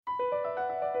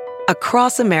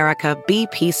Across America,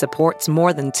 BP supports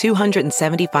more than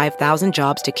 275,000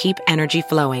 jobs to keep energy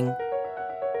flowing.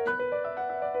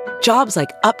 Jobs like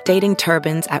updating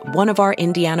turbines at one of our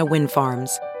Indiana wind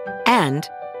farms and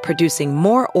producing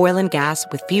more oil and gas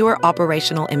with fewer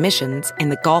operational emissions in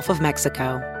the Gulf of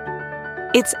Mexico.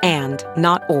 It's and,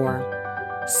 not or.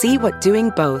 See what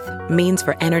doing both means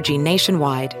for energy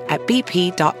nationwide at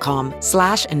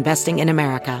bp.com/investing in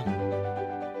America.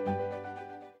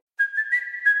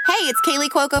 Hey, it's Kaylee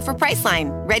Cuoco for Priceline.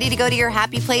 Ready to go to your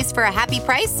happy place for a happy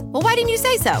price? Well, why didn't you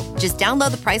say so? Just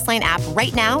download the Priceline app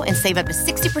right now and save up to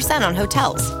 60% on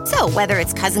hotels. So whether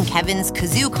it's Cousin Kevin's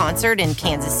Kazoo Concert in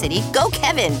Kansas City, go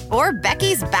Kevin, or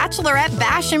Becky's Bachelorette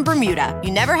Bash in Bermuda,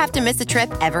 you never have to miss a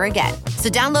trip ever again. So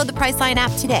download the Priceline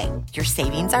app today. Your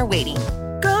savings are waiting.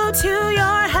 Go to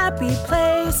your happy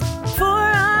place for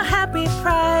a happy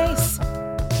price.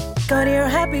 Go to your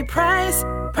happy price,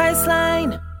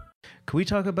 Priceline. Can we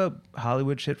talk about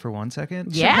Hollywood shit for 1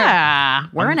 second? Yeah,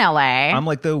 we're in LA. I'm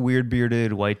like the weird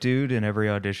bearded white dude in every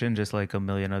audition, just like a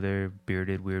million other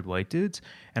bearded weird white dudes.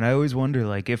 And I always wonder,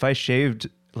 like, if I shaved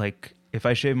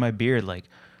my beard, like,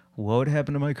 what would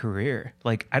happen to my career?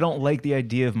 Like, I don't like the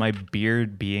idea of my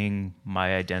beard being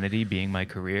my identity, being my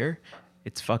career.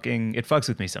 It fucks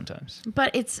with me sometimes.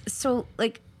 But it's so,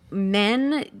 like,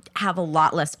 men have a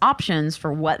lot less options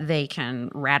for what they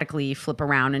can radically flip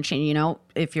around and change. You know,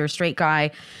 if you're a straight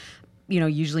guy, you know,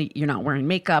 usually you're not wearing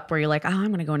makeup, where you're like, oh, I'm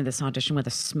going to go into this audition with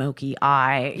a smoky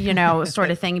eye, you know,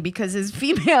 sort of thing. Because as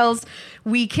females,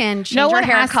 we can change our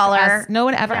hair color. No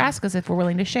one ever asks us if we're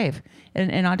willing to shave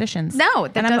in auditions. No,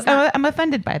 I'm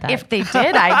offended by that. If they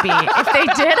did, I'd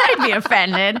be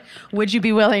offended. Would you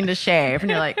be willing to shave? And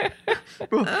you're like,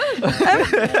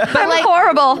 I'm like,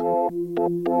 horrible.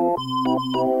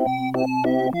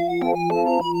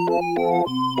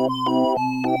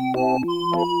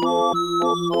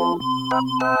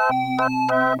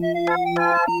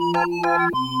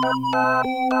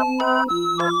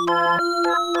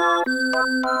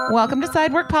 Welcome to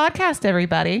Sidework Podcast,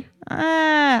 everybody.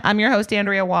 I'm your host,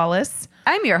 Andrea Wallace.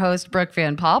 I'm your host, Brooke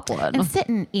Van Poplin. And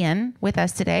sitting in with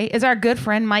us today is our good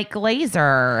friend, Mike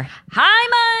Glazer. Hi,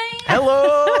 Mike.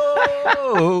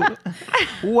 Hello.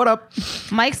 What up?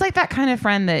 Mike's like that kind of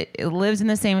friend that lives in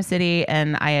the same city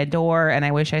and I adore and I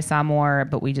wish I saw more,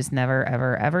 but we just never,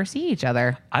 ever, ever see each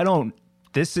other.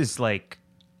 This is like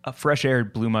a fresh air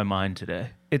blew my mind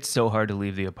today. It's so hard to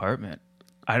leave the apartment.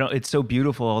 It's so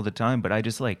beautiful all the time, but I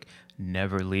just like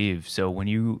never leave. So when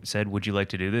you said, would you like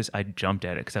to do this? I jumped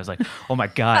at it because I was like, oh my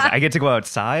God, I get to go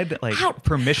outside? Like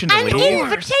permission to leave?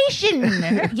 An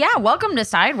invitation. Yeah, welcome to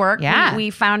Sidework. Yeah. We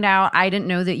found out, I didn't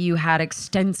know that you had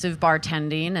extensive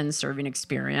bartending and serving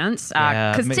experience.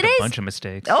 Yeah, I made a bunch of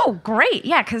mistakes. Oh, great.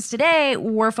 Yeah, because today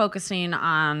we're focusing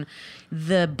on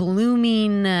the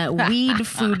blooming weed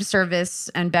food service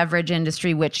and beverage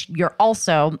industry, which you're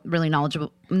also really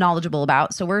knowledgeable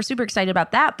about. So we're super excited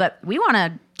about that. But we want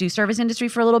to do service industry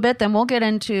for a little bit. Then we'll get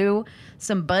into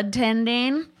some bud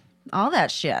tending, all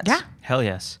that shit. Yeah. Hell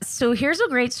yes. So here's a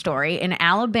great story. In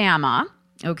Alabama,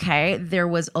 okay, there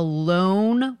was a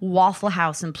lone Waffle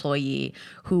House employee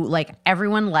who, like,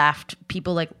 everyone left.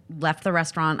 People, like, left the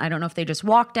restaurant. I don't know if they just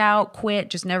walked out, quit,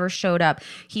 just never showed up.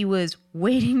 He was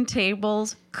waiting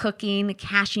tables, cooking,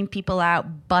 cashing people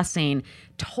out, bussing.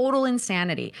 Total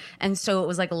insanity. And so it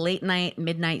was like a late night,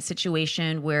 midnight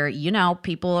situation where, you know,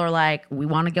 people are like, we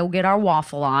want to go get our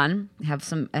waffle on,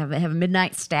 have a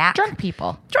midnight stack. Drunk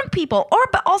people,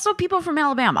 but also people from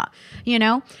Alabama, you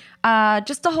know?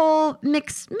 Just a whole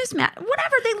mismatch,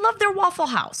 whatever. They love their Waffle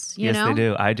House, you know? Yes, they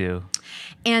do. I do.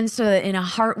 And so in a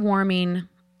heartwarming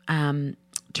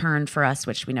turn for us,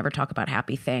 which we never talk about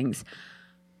happy things,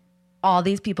 all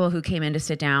these people who came in to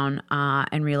sit down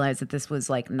and realized that this was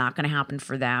like not going to happen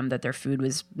for them, that their food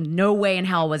was no way in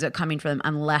hell was it coming for them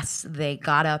unless they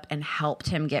got up and helped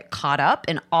him get caught up.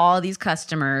 And all these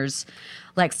customers,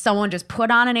 like someone just put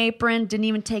on an apron, didn't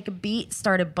even take a beat,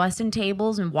 started bussing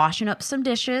tables and washing up some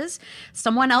dishes.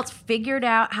 Someone else figured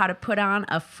out how to put on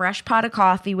a fresh pot of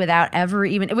coffee without ever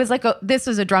even, it was like, this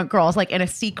was a drunk girl, it was like in a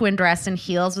sequin dress and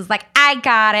heels, was like, I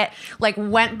got it. Like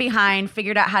went behind,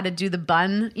 figured out how to do the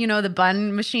bun, you know, the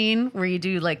bun machine where you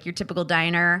do like your typical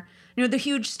diner. You know, the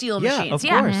huge steel machines. Of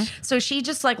course. So she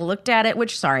just like looked at it,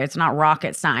 which, sorry, it's not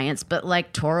rocket science, but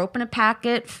like tore open a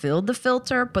packet, filled the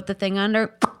filter, put the thing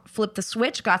under, flipped the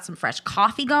switch, got some fresh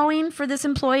coffee going for this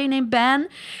employee named Ben.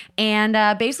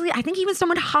 And basically, I think even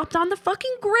someone hopped on the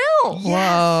fucking grill.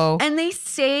 Whoa. And they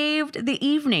saved the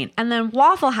evening. And then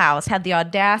Waffle House had the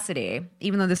audacity,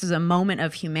 even though this is a moment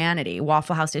of humanity,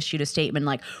 Waffle House issued a statement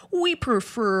like, we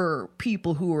prefer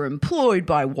people who are employed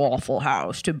by Waffle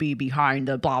House to be behind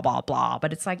the blah, blah, blah.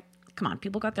 But it's like, come on,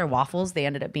 people got their waffles. They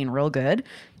ended up being real good.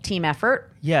 Team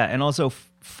effort. Yeah, and also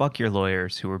fuck your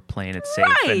lawyers who are playing it safe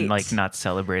and like not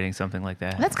celebrating something like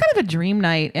that. That's kind of a dream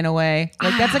night in a way.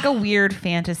 Like that's like a weird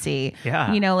fantasy.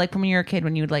 Yeah. You know, like when you're a kid,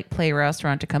 when you would like play a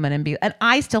restaurant to come in and be, and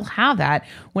I still have that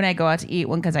when I go out to eat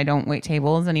one because I don't wait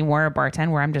tables anymore or bartend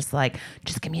where I'm just like,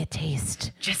 just give me a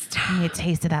taste. Just give me a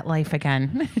taste of that life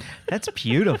again. That's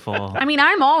beautiful. I mean,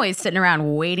 I'm always sitting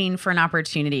around waiting for an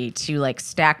opportunity to like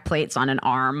stack plates on an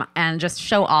arm and just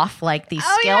show off like these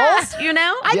skills, you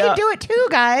know? I can do it too,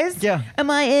 guys. Yeah. Am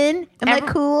I in? Am I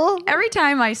cool? Every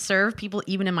time I serve people,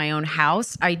 even in my own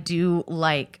house, I do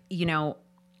like, you know,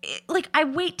 like I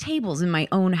wait tables in my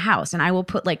own house and I will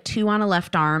put like 2 on a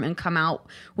left arm and come out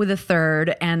with a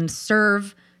third and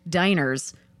serve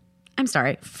diners. I'm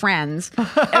sorry, friends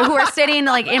who are sitting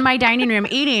like in my dining room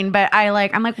eating, but I'm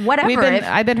like, whatever.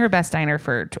 I've been her best diner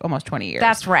for almost 20 years.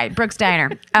 That's right. Brooks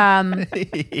Diner.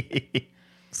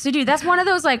 So dude, that's one of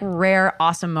those like rare,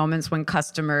 awesome moments when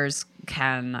customers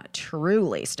can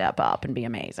truly step up and be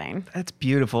amazing. That's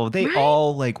beautiful. They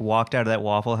all like walked out of that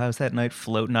Waffle House that night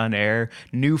floating on air,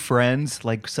 new friends,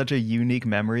 like such a unique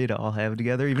memory to all have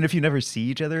together, even if you never see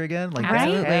each other again. Like that's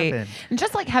what happened. And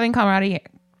just like having camaraderie.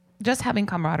 Just having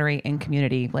camaraderie in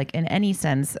community, like in any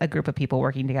sense, a group of people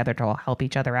working together to all help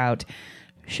each other out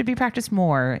should be practiced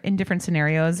more in different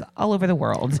scenarios all over the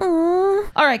world.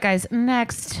 All right, guys,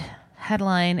 next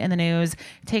headline in the news,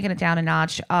 taking it down a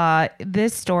notch.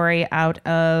 This story out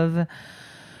of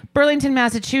Burlington,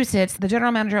 Massachusetts. The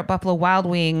general manager at Buffalo Wild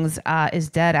Wings is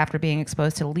dead after being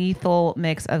exposed to lethal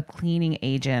mix of cleaning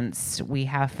agents, we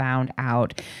have found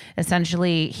out.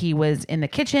 Essentially, he was in the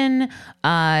kitchen.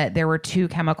 There were 2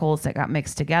 chemicals that got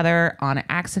mixed together on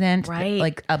accident. Right.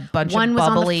 Like a bunch One of was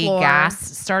on the bubbly floor. gas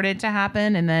started to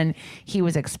happen, and then he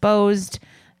was exposed.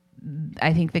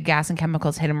 I think the gas and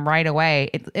chemicals hit him right away.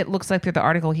 It looks like through the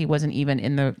article he wasn't even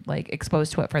in the like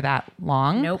exposed to it for that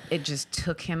long. Nope, it just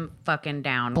took him fucking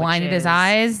down. Blinded his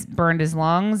eyes, burned his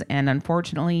lungs, and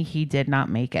unfortunately he did not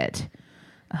make it.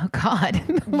 Oh God.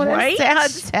 What Right? a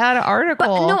sad article.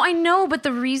 But no, I know, but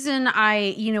the reason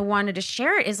I, wanted to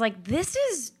share it is like this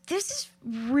is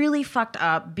really fucked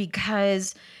up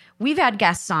because we've had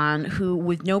guests on who,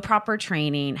 with no proper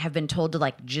training, have been told to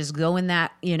like just go in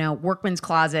that, workman's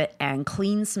closet and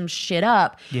clean some shit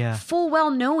up. Yeah. Full well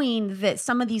knowing that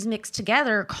some of these mixed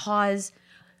together cause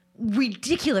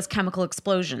ridiculous chemical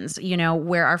explosions,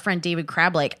 where our friend David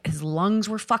Crablake, his lungs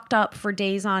were fucked up for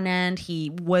days on end. He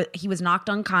was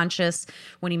knocked unconscious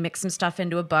when he mixed some stuff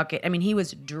into a bucket. I mean, he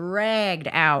was dragged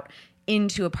out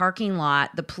into a parking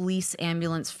lot. The police,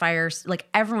 ambulance, fire, like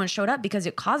everyone showed up because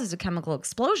it causes a chemical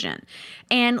explosion.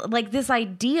 And like this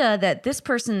idea that this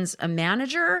person's a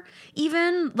manager,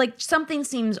 even like something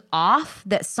seems off,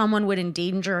 that someone would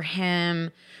endanger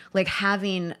him, like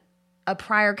having a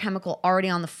prior chemical already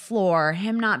on the floor,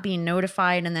 him not being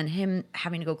notified, and then him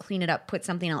having to go clean it up, put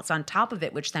something else on top of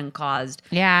it, which then caused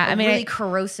really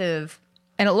corrosive.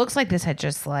 And it looks like this had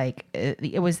just like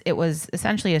it was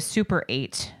essentially a Super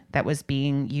 8 that was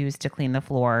being used to clean the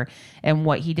floor. And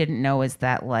what he didn't know is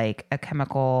that like a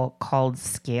chemical called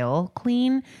Scale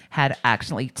Clean had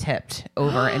accidentally tipped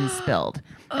over and spilled.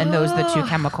 And those are the 2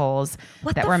 chemicals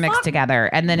that were mixed together.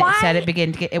 And then it said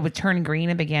it would turn green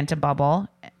and began to bubble.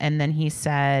 And then he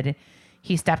said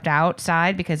he stepped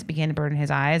outside because it began to burn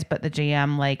his eyes. But the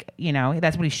GM,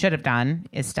 that's what he should have done,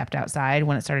 is stepped outside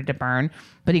when it started to burn.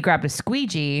 But he grabbed a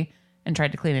squeegee and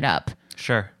tried to clean it up.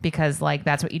 Sure. Because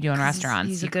that's what you do in restaurants.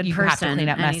 He's a good you person. have to clean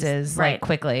up messes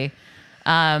quickly.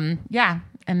 Yeah.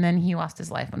 And then he lost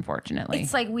his life, unfortunately.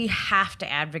 It's like we have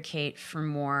to advocate for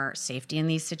more safety in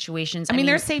these situations. I mean,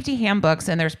 there's safety handbooks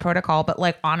and there's protocol, but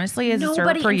like honestly, as a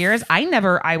server for years,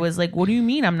 I was like, what do you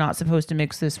mean I'm not supposed to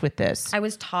mix this with this? I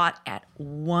was taught at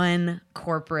one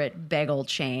corporate bagel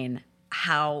chain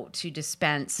how to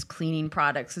dispense cleaning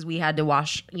products because we had to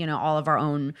wash, all of our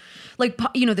own,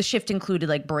 the shift included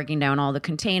like breaking down all the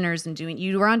containers and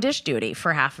you were on dish duty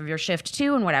for half of your shift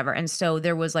too and whatever. And so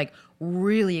there was like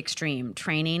really extreme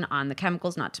training on the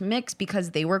chemicals not to mix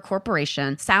because they were a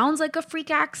corporation. Sounds like a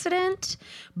freak accident,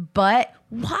 but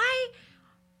why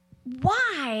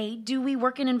do we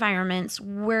work in environments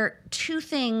where 2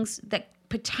 things that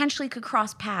potentially could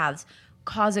cross paths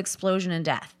cause explosion and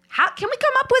death? How can we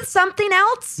come up with something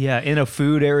else? Yeah, in a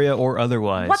food area or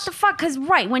otherwise. What the fuck? Because,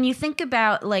 right, when you think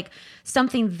about like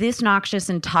something this noxious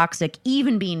and toxic,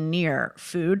 even being near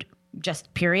food,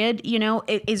 just period, you know,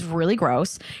 it is really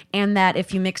gross. And that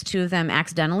if you mix two of them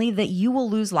accidentally, that you will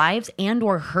lose lives and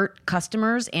or hurt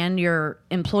customers and your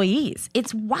employees.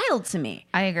 It's wild to me.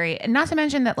 I agree. And not to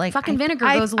mention that like fucking vinegar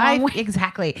goes a long way.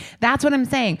 Exactly. That's what I'm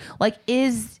saying. Like,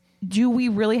 do we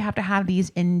really have to have these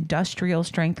industrial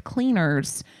strength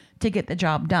cleaners to get the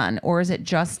job done? Or is it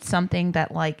just something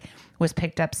that like was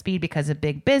picked up speed because of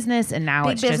big business and now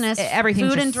it's just everything's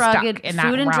food just and drug stuck in that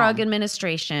food and realm. drug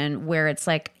administration, where it's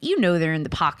like, you know, they're in the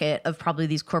pocket of probably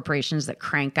these corporations that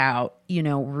crank out, you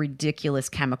know, ridiculous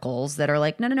chemicals that are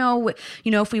like, no, you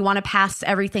know, if we want to pass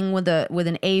everything with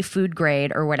an A food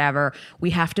grade or whatever, we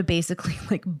have to basically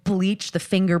like bleach the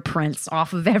fingerprints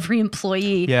off of every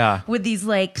employee with these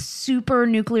like super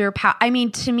nuclear power. I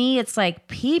mean, to me, it's like,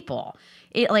 people.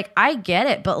 It like, I get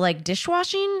it, but like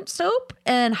dishwashing soap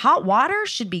and hot water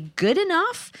should be good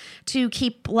enough to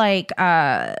keep like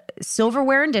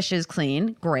silverware and dishes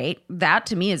clean. Great. That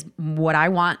to me is what I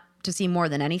want to see more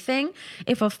than anything.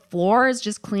 If a floor is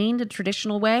just cleaned a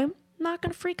traditional way, I'm not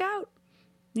going to freak out,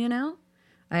 you know?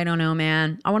 I don't know,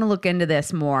 man. I want to look into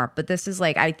this more, but this is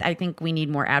like, I think we need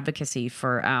more advocacy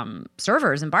for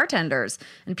servers and bartenders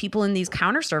and people in these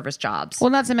counter service jobs. Well,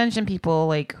 not to mention people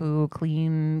like who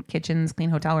clean kitchens, clean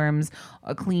hotel rooms,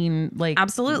 clean like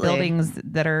absolutely buildings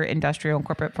that are industrial and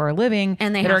corporate for a living,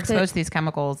 and they that are have exposed to these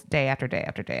chemicals day after day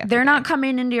after day. They're not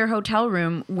coming into your hotel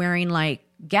room wearing like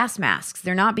gas masks.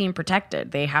 They're not being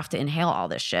protected. They have to inhale all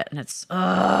this shit, and it's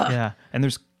yeah, and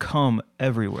there's cum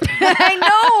everywhere. I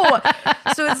know.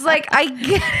 So it's like I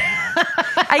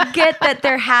get that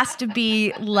there has to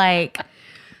be like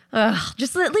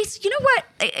just at least, you know what?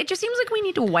 It just seems like we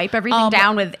need to wipe everything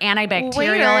down with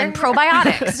antibacterial and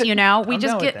probiotics. You know, we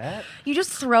just get you just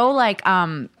throw like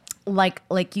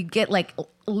you get like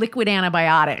liquid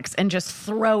antibiotics and just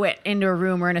throw it into a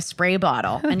room or in a spray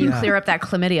bottle, and you clear up that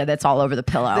chlamydia that's all over the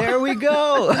pillow. There we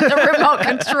go. The remote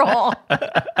control.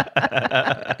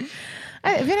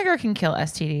 Vinegar can kill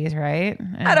STDs, right?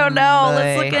 I don't know.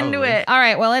 Let's look into it. All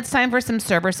right. Well, it's time for some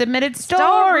server submitted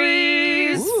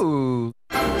stories. Ooh.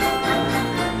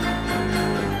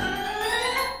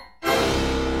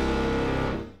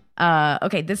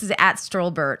 Okay, this is at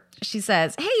Strollbert. She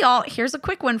says, hey, y'all, here's a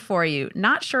quick one for you.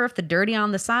 Not sure if the dirty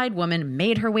on the side woman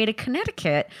made her way to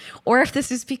Connecticut or if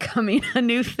this is becoming a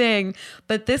new thing.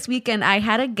 But this weekend, I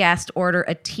had a guest order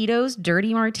a Tito's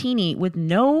Dirty Martini with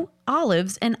no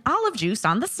olives and olive juice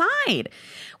on the side,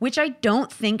 which I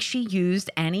don't think she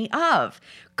used any of.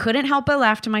 Couldn't help but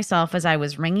laugh to myself as I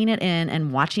was ringing it in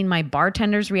and watching my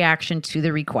bartender's reaction to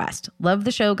the request. Love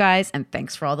the show, guys, and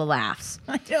thanks for all the laughs.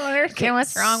 I don't understand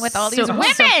what's wrong with all these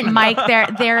women. So, Mike,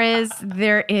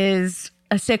 there is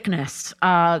a sickness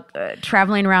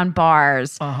traveling around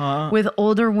bars with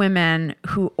older women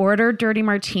who order dirty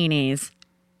martinis.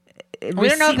 We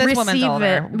don't know if this woman's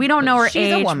older. We don't know her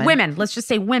She's age. a woman. Women, let's just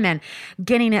say women,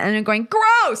 getting it and then going,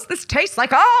 gross, this tastes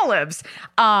like olives.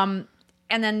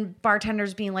 And then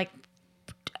bartenders being like,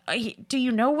 do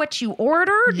you know what you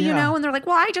ordered? You know, and they're like,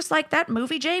 well, I just like that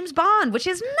movie James Bond, which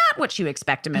is not what you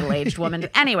expect a middle-aged woman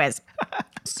to. Anyways,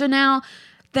 so now,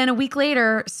 then a week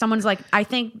later, someone's like, I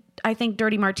think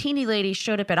Dirty Martini Lady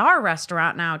showed up at our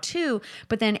restaurant now too,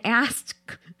 but then asked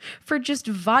for just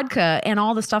vodka and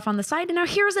all the stuff on the side. And now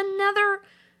here's another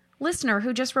listener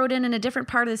who just wrote in a different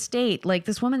part of the state. Like,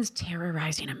 this woman's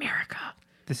terrorizing America.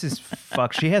 This is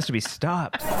fuck. She has to be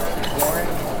stopped.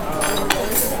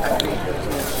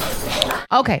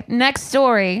 Okay, next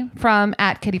story from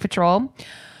at Kitty Patrol.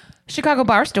 Chicago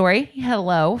bar story.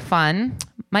 Hello, fun.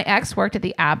 My ex worked at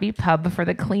the Abbey pub for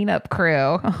the cleanup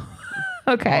crew.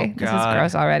 Okay, this is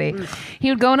gross already. He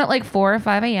would go in at like 4 or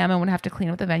 5 a.m. and would have to clean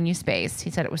up the venue space.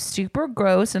 He said it was super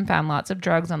gross and found lots of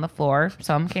drugs on the floor.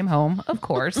 Some came home, of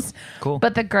course. Cool.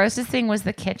 But the grossest thing was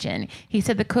the kitchen. He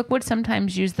said the cook would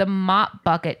sometimes use the mop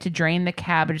bucket to drain the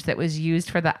cabbage that was used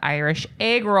for the Irish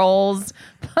egg rolls.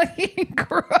 Fucking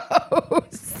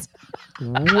gross.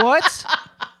 What?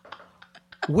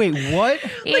 Wait, what?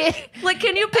 Like,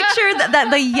 can you picture that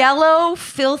the yellow,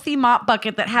 filthy mop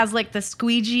bucket that has like the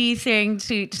squeegee thing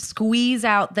to squeeze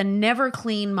out the never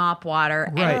clean mop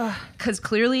water? Right. Because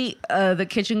clearly the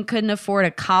kitchen couldn't afford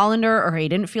a colander, or he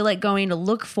didn't feel like going to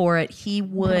look for it. He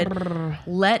would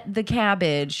let the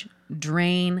cabbage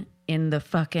drain in the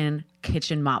fucking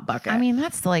kitchen mop bucket. I mean,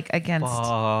 that's like against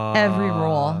every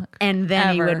rule. And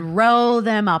then he would roll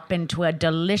them up into a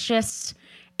delicious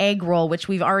egg roll, which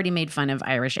we've already made fun of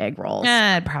Irish egg rolls.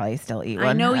 I'd probably still eat one.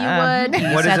 I know you would.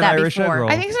 You What is said an that Irish egg before. roll?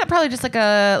 I think it's probably just like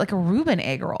a Reuben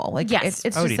egg roll. Like Yes.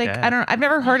 it's I would just eat like that. I don't know. I've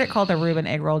never heard it called a Reuben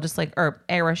egg roll, just like or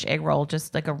Irish egg roll,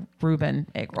 just like a Reuben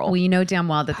egg roll. Well, you know damn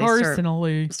well that they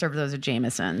Personally. serve those at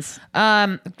Jameson's.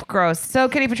 Gross. So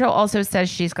Kitty Patrol also says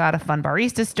she's got a fun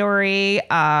barista story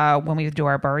when we do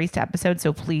our barista episode.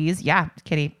 So please,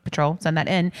 Kitty Patrol, send that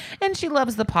in. And she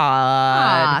loves the pod.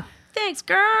 Ah, thanks,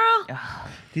 girl.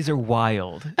 These are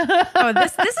wild. Oh,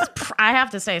 this is I have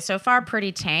to say so far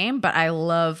pretty tame, but I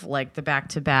love like the back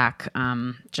to back.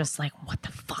 Just like what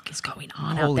the fuck is going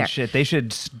on out Holy there? shit. They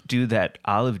should do that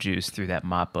olive juice through that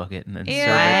mop bucket and then serve it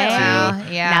Yeah.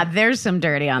 too. Now there's some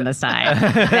dirty on the side.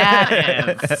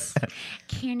 That is.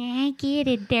 Can I get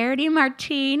a dirty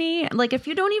martini? Like if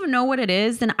you don't even know what it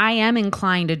is, then I am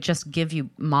inclined to just give you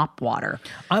mop water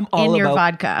I'm all in your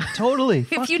about- vodka. Totally. If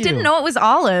Fuck you didn't know it was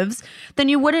olives, then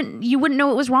you wouldn't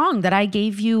know it was wrong that I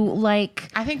gave you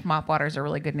like I think mop water is a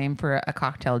really good name for a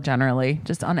cocktail generally,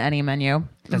 just on any menu.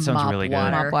 That sounds mop really good.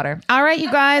 water. Mop water. All right,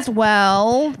 you guys.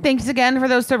 Well, thanks again for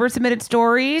those server submitted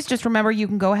stories. Just remember, you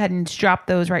can go ahead and drop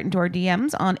those right into our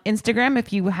DMs on Instagram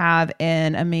if you have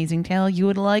an amazing tale you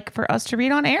would like for us to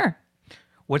read on air.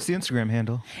 What's the Instagram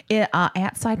handle? At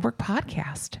Sidework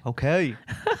Podcast. Okay.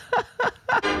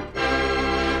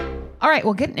 All right,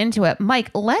 well, getting into it. Mike,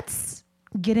 let's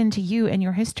get into you and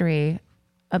your history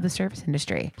of the service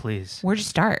industry. Please. Where'd you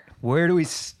start? Where do we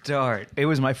start? It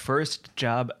was my first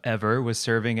job ever, was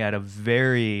serving at a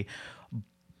very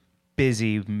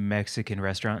busy Mexican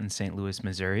restaurant in St. Louis,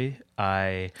 Missouri.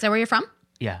 Is that where you're from?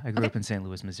 Yeah, I grew up in St.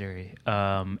 Louis, Missouri.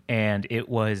 And it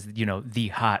was, the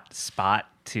hot spot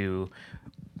to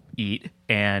eat.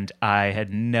 And I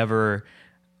had never,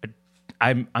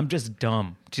 I'm just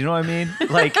dumb. Do you know what I mean?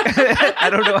 Like, I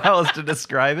don't know how else to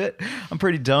describe it. I'm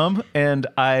pretty dumb. And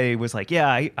I was like, yeah,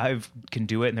 I can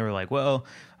do it. And they were like, well,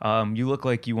 you look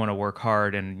like you want to work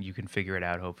hard and you can figure it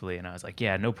out, hopefully. And I was like,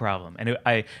 yeah, no problem. And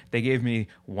they gave me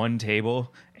one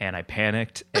table and I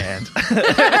panicked and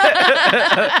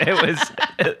it was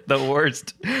the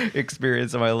worst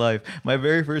experience of my life. My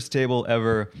very first table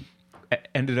ever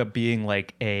ended up being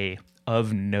like a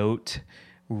of note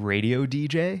radio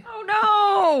DJ. Oh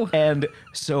no. And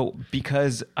so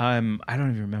because I don't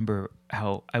even remember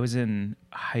how I was in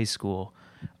high school,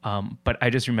 but I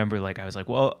just remember like I was like,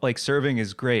 well, like serving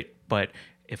is great, but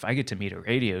if I get to meet a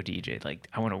radio DJ, like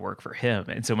I want to work for him.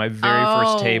 And so my very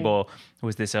first table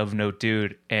was this of note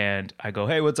dude, and I go,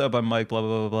 hey, what's up? I'm Mike, blah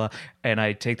blah blah blah, and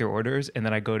I take their orders, and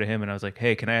then I go to him and I was like,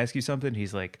 hey, can I ask you something?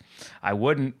 He's like, I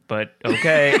wouldn't, but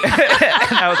okay. And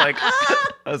I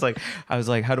was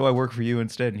like, how do I work for you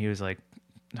instead? And he was like,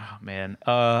 oh man,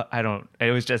 I don't.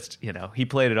 It was just, he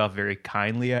played it off very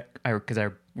kindly. Because I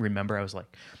remember I was like,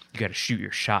 you got to shoot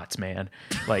your shots, man.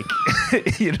 Like,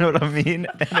 you know what I mean?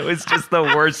 And it was just the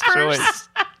worst choice.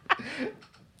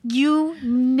 You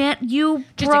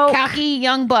Just broke. a cocky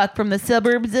young buck from the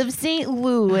suburbs of St.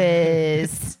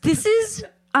 Louis. This is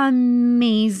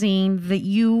amazing that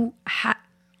you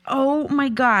oh my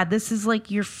God, this is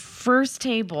like your first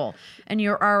table and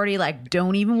you're already like,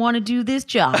 don't even want to do this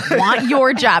job. Want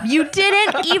your job. You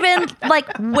didn't even like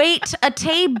wait a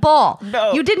table.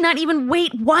 No. You did not even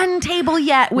wait one table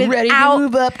yet without. Ready to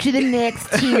move up to the next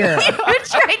tier. You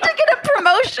tried to get a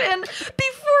promotion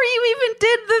before you even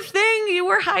did the thing you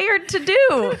were hired to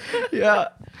do. Yeah.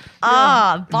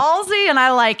 Ballsy, and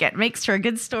I like it. Makes for a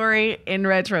good story in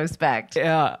retrospect.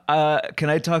 Yeah. Can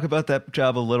I talk about that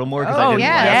job a little more? Because Oh, I didn't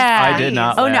yeah. last. Yeah. I did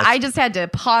not Oh, no, last. I just had to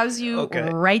pause you Okay.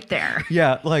 right there.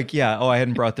 Yeah, oh, I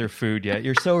hadn't brought their food yet.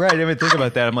 You're so right. I didn't even think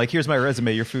about that. I'm like, here's my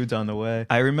resume. Your food's on the way.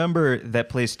 I remember that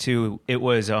place too. It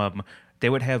was, they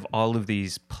would have all of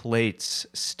these plates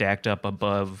stacked up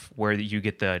above where you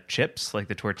get the chips, like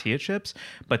the tortilla chips.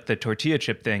 But the tortilla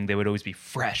chip thing, they would always be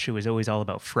fresh. It was always all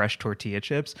about fresh tortilla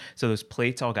chips. So those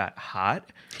plates all got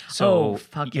hot. So,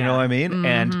 fuck you yeah. know what I mean?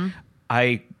 And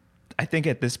I think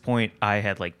at this point I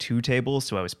had like 2 tables,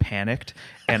 so I was panicked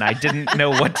and I didn't know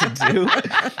what to do.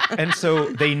 And so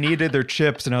they needed their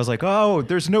chips and I was like, oh,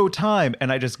 there's no time.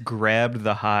 And I just grabbed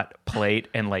the hot plate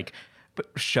and like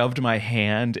shoved my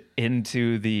hand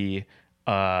into the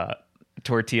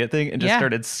tortilla thing and just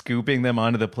started scooping them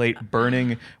onto the plate,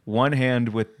 burning one hand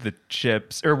with the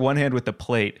chips or one hand with the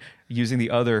plate, using the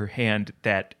other hand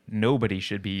that nobody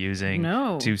should be using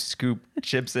to scoop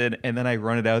chips in, and then I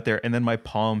run it out there, and then my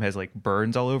palm has like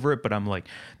burns all over it, but I'm like,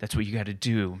 that's what you got to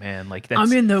do, man. Like that's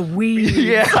I'm in the weeds.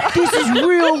 Yeah. This is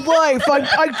real life.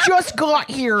 I just got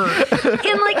here. and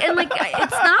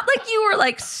it's not like you were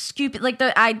like scooping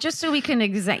just so we can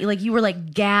like you were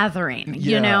like gathering,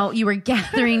 you know, you were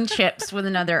gathering chips with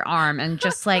another arm and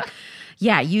just like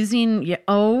using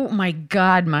oh my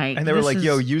God, Mike. And they were like,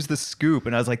 yo, use the scoop,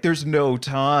 and I was like, there's no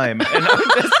time. And I'm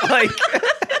just like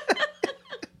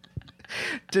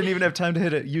didn't even have time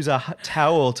to use a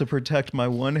towel to protect my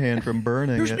one hand from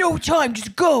burning. There's no time,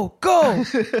 just go.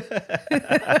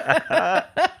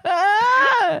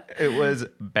 It was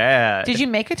bad. Did you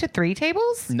make it to 3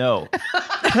 tables? No.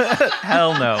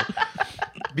 Hell no.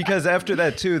 Because after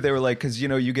that too, they were like, because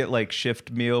you get like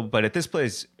shift meal, but at this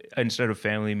place, instead of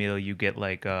family meal, you get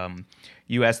like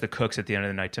you ask the cooks at the end of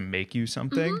the night to make you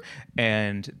something,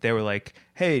 and they were like,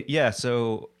 hey,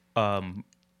 so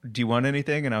do you want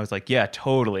anything? And I was like, yeah,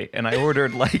 totally. And I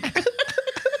ordered like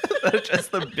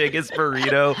just the biggest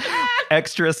burrito,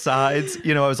 extra sides.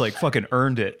 I was like, fucking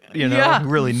earned it.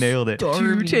 Really nailed it.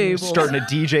 2 tables. Starting a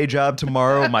DJ job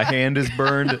tomorrow. My hand is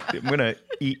burned. I'm gonna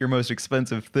eat your most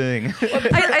expensive thing.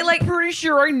 I like. Pretty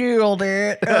sure I nailed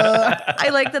it. I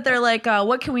like that they're like,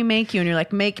 what can we make you? And you're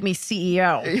like, make me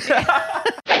CEO.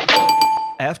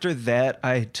 After that,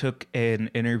 I took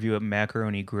an interview at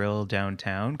Macaroni Grill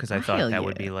downtown because I thought that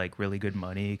would be like really good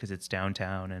money because it's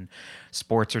downtown and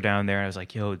sports are down there. And I was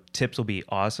like, yo, tips will be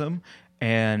awesome.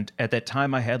 And at that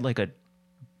time, I had like a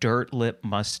dirt lip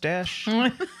mustache.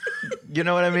 You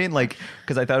know what I mean? Like,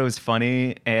 because I thought it was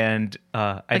funny, and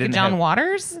I like didn't a John have,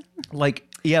 Waters. like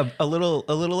a little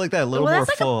like that, a little more that's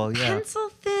like full. A pencil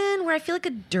thin, where I feel like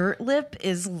a dirt lip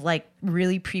is like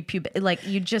really prepubescent. Like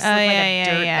you just look like a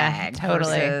dirt bag.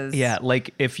 Totally. Versus... Yeah,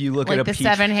 like if you look like at a the peach,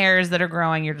 7 hairs that are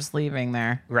growing, you're just leaving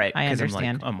there. right? I Because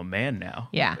understand. I'm a man now.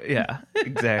 Yeah. Yeah,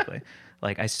 exactly.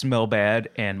 Like I smell bad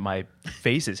and my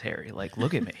face is hairy. Like,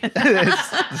 look at me.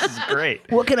 This is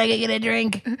great. What can I get a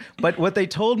drink? But what they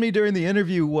told me during the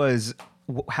interview was,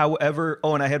 however,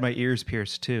 and I had my ears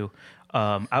pierced too.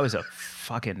 I was a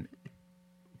fucking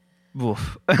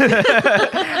oof.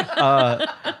 But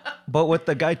what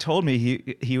the guy told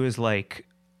me, he was like,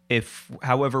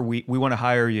 however we want to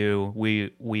hire you,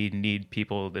 we need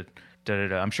people that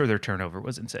I'm sure their turnover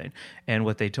was insane. And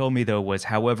what they told me though was,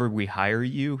 however we hire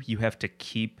you, you have to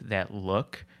keep that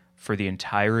look for the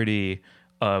entirety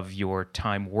of your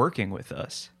time working with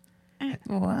us.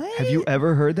 What? Have you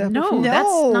ever heard that before? No,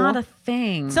 that's not a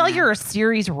thing. It's not like you're a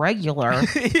series regular.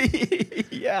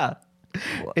 Yeah.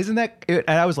 Isn't that? And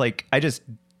I was like, I'm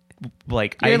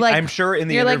sure in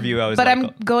the interview I was but like,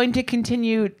 I'm going to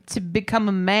continue to become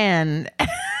a man.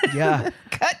 yeah.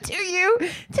 Cut to you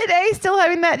today, still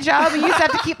having that job, and you just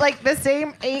have to keep like the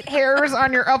same 8 hairs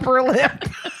on your upper lip.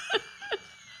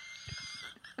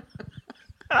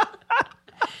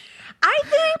 I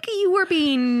think you were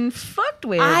being fucked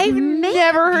with. I've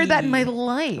never heard that in my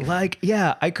life. Like,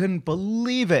 yeah, I couldn't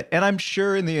believe it. And I'm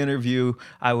sure in the interview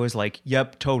I was like,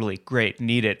 yep, totally, great,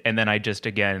 need it. And then I just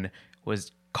again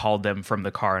called them from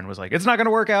the car and was like, it's not going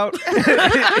to work out.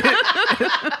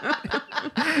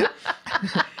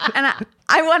 And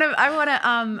I want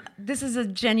to. This is a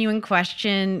genuine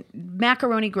question.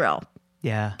 Macaroni Grill.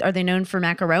 Yeah. Are they known for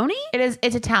macaroni?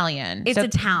 It's Italian. It's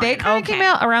Italian. They kind of came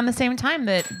out around the same time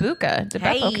that Buca, the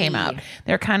Beppo came out.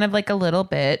 They're kind of like a little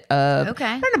bit of, I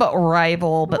don't know about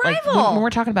rival, but like when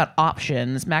we're talking about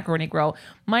options, Macaroni Grill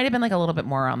might have been like a little bit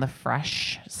more on the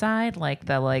fresh side, like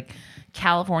the like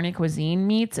California cuisine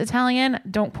meets Italian.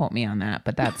 Don't quote me on that,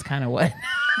 but that's kind of what...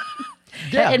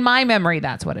 Yeah. In my memory,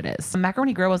 that's what it is.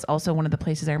 Macaroni Grill was also one of the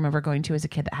places I remember going to as a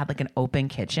kid that had like an open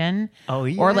kitchen. Oh,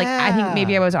 yeah. Or like, I think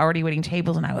maybe I was already waiting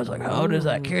tables and I was like, how does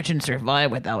that kitchen survive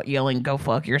without yelling, go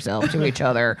fuck yourself to each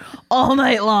other all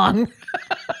night long?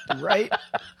 Right.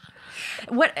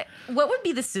 What would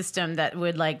be the system that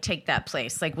would like take that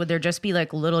place? Like, would there just be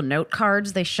like little note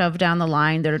cards they shove down the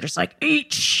line that are just like,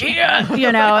 eat shit,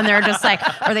 you know? And they're just like,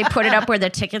 or they put it up where the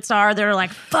tickets are. They're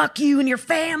like, fuck you and your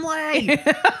family.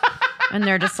 And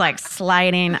they're just like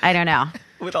sliding. I don't know.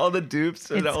 With all the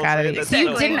dupes. It's gotta be. So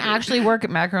you didn't actually work at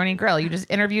Macaroni Grill. You just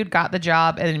interviewed, got the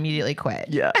job, and immediately quit.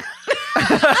 Yeah.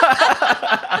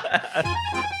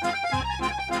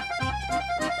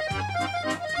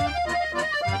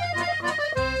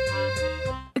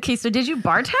 Okay, so did you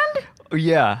bartend?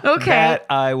 Yeah. Okay. That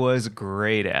I was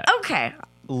great at. Okay.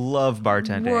 Love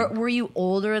bartending. Were you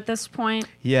older at this point?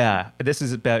 Yeah. This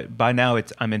is about, by now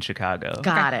I'm in Chicago.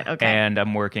 Got it. Okay. And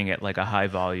I'm working at like a high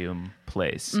volume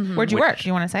place. Where'd you work? Do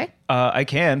you want to say? I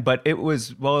can, but it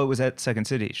was at Second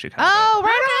City, Chicago. Oh,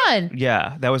 right on.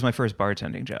 Yeah, that was my first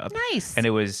bartending job. Nice. And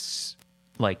it was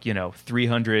like,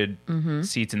 300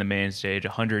 seats in the main stage,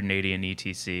 180 in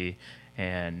ETC,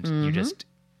 and you just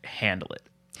handle it.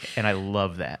 And I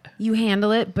love that. You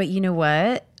handle it, but you know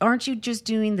what? Aren't you just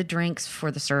doing the drinks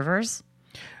for the servers?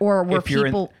 Or were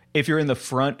If you're in the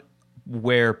front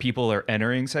where people are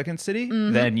entering Second City,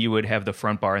 then you would have the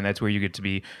front bar, and that's where you get to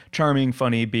be charming,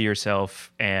 funny, be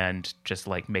yourself, and just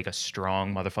like make a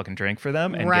strong motherfucking drink for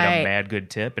them and get a mad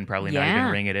good tip and probably not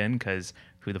even ring it in because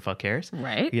who the fuck cares?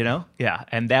 Right. Yeah.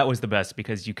 And that was the best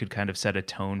because you could kind of set a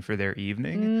tone for their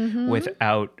evening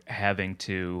without having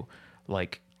to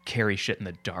like carry shit in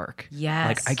the dark. Yes.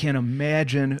 Like I can't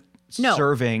imagine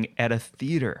serving at a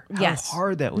theater. How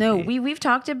hard that would be. We've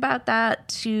talked about that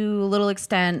to a little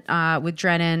extent with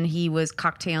Drennan. He was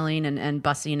cocktailing and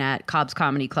bussing at Cobb's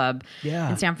Comedy Club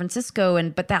in San Francisco.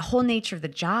 But that whole nature of the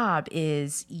job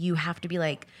is you have to be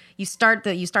like, you start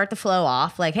the flow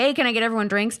off like, hey, can I get everyone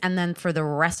drinks? And then for the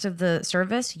rest of the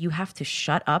service, you have to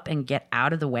shut up and get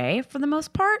out of the way for the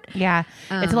most part. Yeah.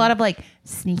 It's a lot of like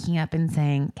sneaking up and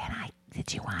saying,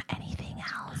 did you want anything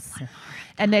else?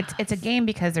 And it's a game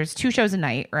because there's 2 shows a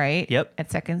night, right? Yep. At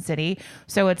Second City.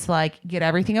 So it's like get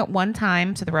everything at one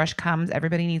time. So the rush comes.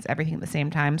 Everybody needs everything at the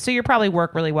same time. So you probably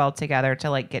work really well together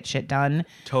to like get shit done.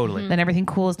 Totally. Then everything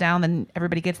cools down. Then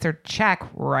everybody gets their check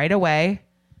right away.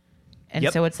 And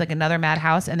so it's like another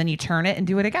madhouse. And then you turn it and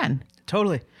do it again.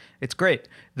 Totally. It's great.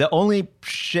 The only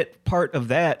shit part of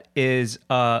that is,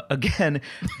 again,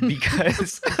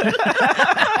 because...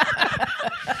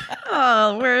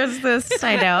 Oh, where is this?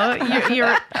 I know.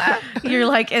 You're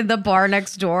like in the bar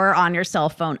next door on your cell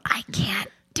phone. I can't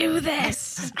do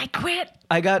this. I quit.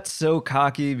 I got so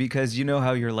cocky because you know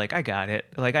how you're like, I got it.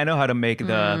 Like I know how to make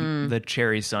the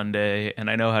cherry sundae and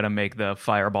I know how to make the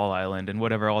Fireball Island and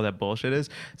whatever all that bullshit is.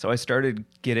 So I started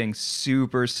getting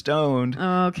super stoned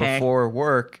before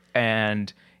work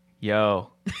and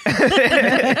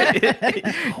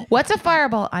What's a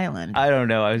Fireball Island? I don't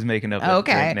know. I was making up a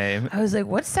drink name. I was like,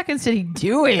 what's Second City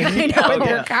doing? I know.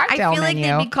 Their cocktail I feel menu?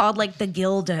 like they'd be called like the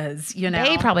Gildas,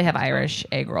 They probably have Irish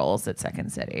egg rolls at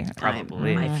Second City.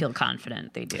 Probably. I feel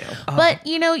confident they do. But,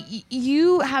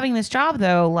 you having this job,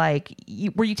 though, like,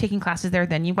 were you taking classes there,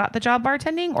 then you got the job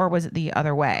bartending, or was it the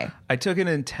other way? I took an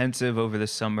intensive over the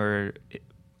summer.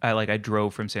 I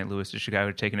drove from St. Louis to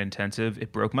Chicago to take an intensive.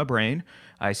 It broke my brain.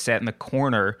 I sat in the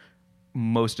corner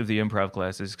most of the improv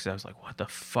classes because I was like, what the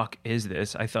fuck is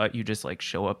this? I thought you just like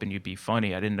show up and you'd be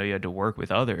funny. I didn't know you had to work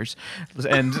with others.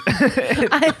 And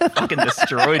it fucking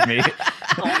destroyed me.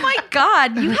 Oh my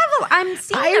God. I'm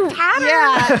seeing a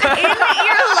pattern in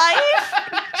your life.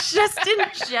 Just in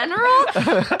general.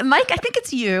 Mike, I think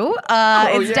it's you.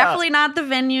 It's definitely not the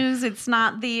venues. It's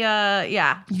not the,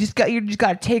 You just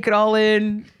got to take it all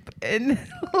in and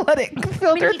let it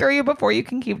filter through you before you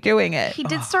can keep doing it. He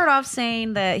did start off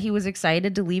saying that he was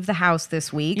excited to leave the house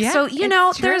this week. Yeah, so,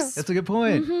 that's a good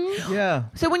point. Mm-hmm. Yeah.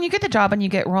 So when you get the job and you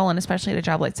get rolling, especially at a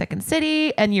job like Second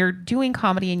City, and you're doing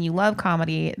comedy and you love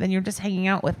comedy, then you're just hanging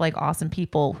out with like awesome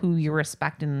people who you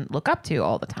respect and look up to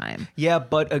all the time. Yeah,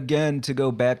 but again, to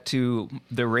go back to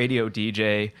the radio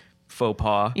DJ faux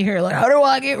pas. You're like, how do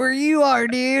I get where you are,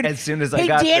 dude? As soon as I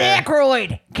got Dan there.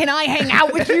 Aykroyd, can I hang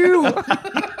out with you?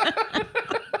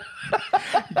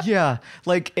 Yeah,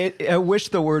 like I wish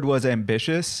the word was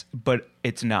ambitious, but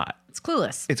it's not. It's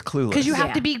clueless. It's clueless. Because you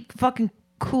have to be fucking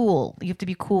cool. You have to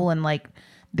be cool and like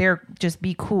just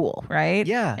be cool, right?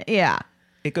 Yeah. Yeah.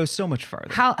 It goes so much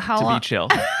farther How to long- be chill.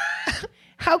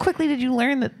 How quickly did you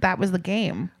learn that was the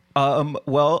game?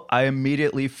 Well, I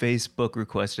immediately Facebook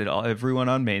requested everyone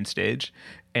on main stage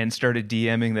and started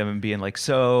DMing them and being like,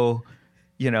 so,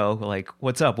 like,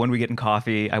 what's up? When we getting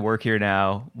coffee? I work here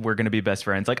now. We're going to be best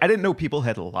friends. Like, I didn't know people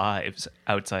had lives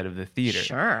outside of the theater.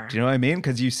 Sure. Do you know what I mean?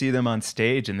 Because you see them on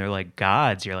stage and they're like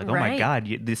gods. You're like, oh my God,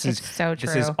 this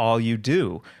is all you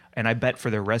do. And I bet for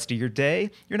the rest of your day,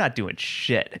 you're not doing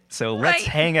shit. So let's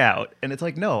hang out. And it's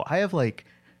like, no, I have like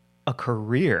a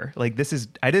career. Like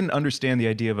I didn't understand the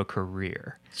idea of a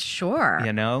career. Sure.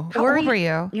 How old were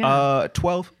you?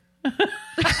 12.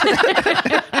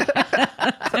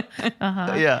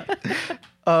 Yeah.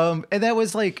 And that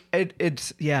was like,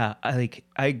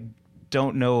 I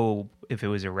don't know if it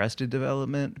was Arrested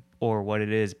Development or what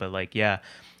it is, but like, yeah,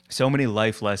 so many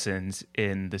life lessons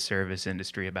in the service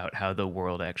industry about how the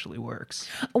world actually works.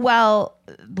 Well,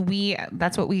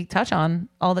 that's what we touch on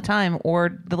all the time,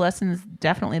 or the lessons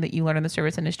definitely that you learn in the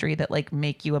service industry that like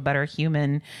make you a better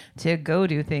human to go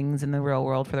do things in the real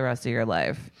world for the rest of your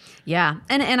life. Yeah.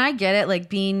 And I get it, like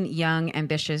being young,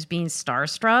 ambitious, being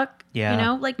starstruck. Yeah. You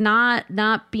know, like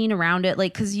not being around it,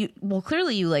 like, because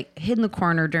clearly you like hid in the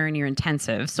corner during your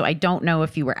intensive. So I don't know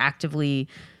if you were actively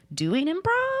doing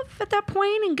improv at that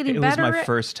point and getting better. It was my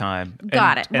first time.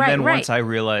 Got it. And then once I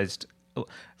realized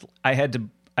I had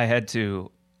to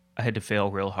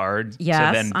fail real hard.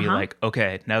 Yes, to then be like,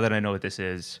 okay, now that I know what this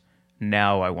is,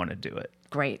 now I want to do it.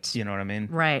 Great. You know what I mean?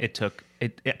 Right. It took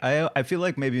it. I feel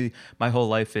like maybe my whole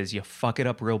life is you fuck it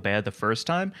up real bad the first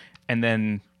time, and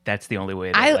then that's the only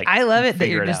way. I love it that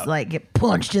you're just out. like get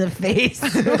punched in the face,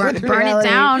 burn it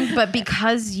down. But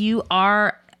because you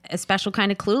are a special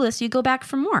kind of clueless, you go back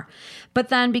for more. But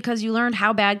then because you learned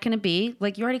how bad can it be,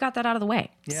 like you already got that out of the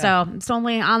way. Yeah. So it's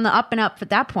only on the up and up at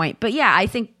that point. But yeah, I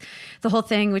think the whole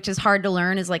thing, which is hard to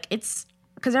learn, is like it's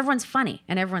because everyone's funny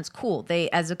and everyone's cool. They,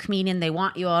 as a comedian, they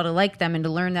want you all to like them and to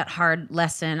learn that hard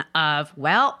lesson of,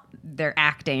 well, they're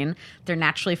acting, they're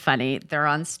naturally funny, they're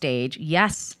on stage.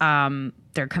 Yes,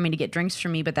 they're coming to get drinks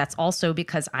from me, but that's also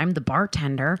because I'm the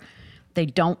bartender. They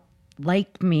don't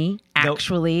like me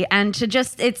actually. And to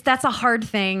just, that's a hard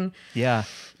thing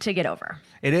to get over.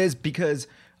 It is, because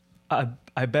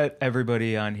I bet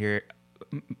everybody on here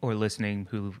or listening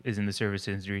who is in the service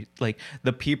industry, like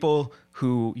the people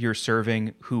who you're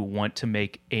serving who want to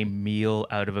make a meal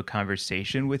out of a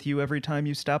conversation with you every time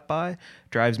you stop by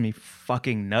drives me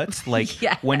fucking nuts. Like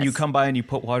Yes. when you come by and you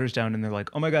put waters down and they're like,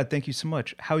 oh my God, thank you so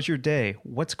much. How's your day?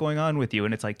 What's going on with you?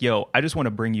 And it's like, yo, I just want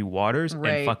to bring you waters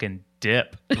and fucking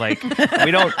dip. Like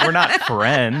we're not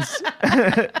friends.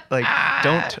 Like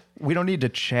we don't need to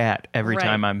chat every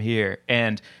time I'm here.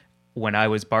 And when I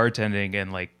was bartending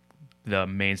and like the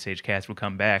main stage cast would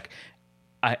come back,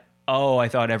 I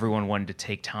thought everyone wanted to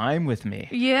take time with me.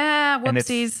 Yeah,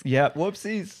 whoopsies. Yeah,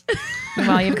 whoopsies.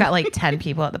 Meanwhile, you've got like 10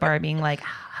 people at the bar being like,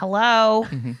 hello.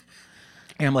 Mm-hmm.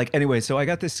 And I'm like, anyway, so I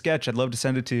got this sketch. I'd love to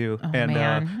send it to you. Man.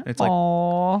 And it's like,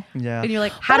 Aww. yeah. And you're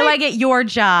like, how do I get your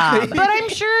job? But I'm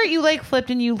sure you like flipped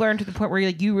and you learned to the point where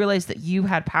you realized that you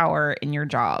had power in your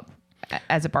job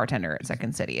as a bartender at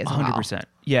Second City as well. 100%.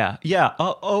 Yeah. Yeah.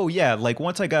 Oh, yeah. Like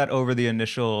once I got over the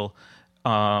initial,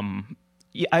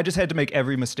 I just had to make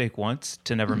every mistake once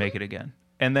to never make it again.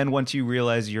 And then once you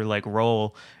realize your like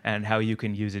role and how you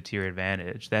can use it to your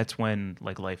advantage, that's when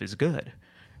like life is good.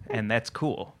 And that's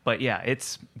cool. But yeah,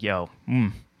 it's You know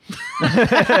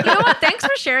what? Thanks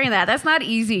for sharing that. That's not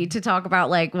easy to talk about,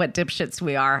 like what dipshits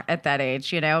we are at that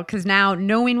age, you know? Because now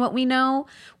knowing what we know,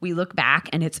 we look back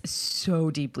and it's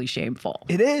so deeply shameful.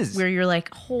 It is. Where you're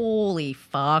like, holy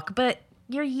fuck. But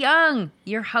you're young.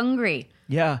 You're hungry.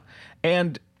 Yeah.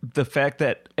 And the fact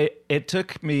that it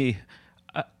took me,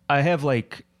 I have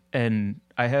an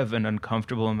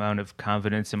uncomfortable amount of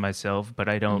confidence in myself, but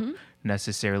I don't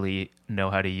necessarily know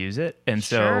how to use it. And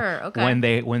so when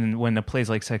a place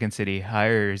like Second City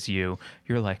hires you,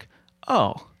 you're like,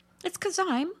 oh, it's because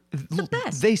I'm the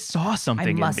best. They saw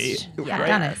something in me. Yeah.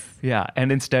 Done it. Yeah.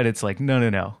 And instead it's like,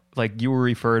 no. Like you were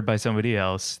referred by somebody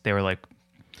else. They were like,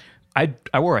 I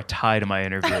wore a tie to my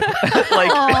interview. Like, you know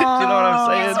what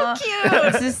I'm saying? So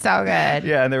cute. This is so good.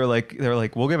 Yeah. And they were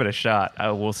like, we'll give it a shot.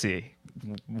 We'll see.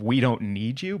 We don't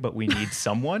need you, but we need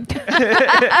someone.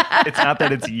 It's not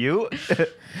that it's you.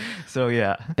 So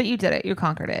yeah. But you did it. You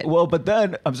conquered it. Well, but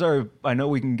then I'm sorry. I know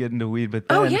we can get into weed, but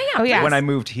then Oh yeah. when I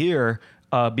moved here,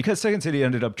 because Second City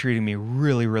ended up treating me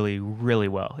really, really, really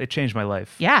well. It changed my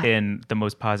life in the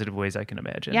most positive ways I can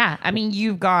imagine. Yeah. I mean,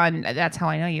 you've gone, that's how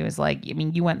I know you, is like, I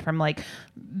mean, you went from like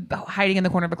hiding in the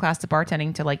corner of a class to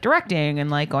bartending to like directing and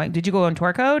like going, did you go on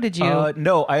Torco? Did you?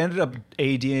 No, I ended up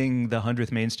ADing the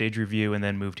 100th Main Stage Review and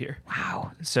then moved here.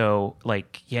 Wow. So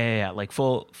like, like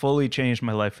fully changed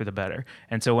my life for the better.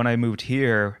 And so when I moved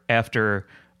here after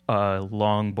a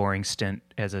long, boring stint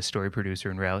as a story producer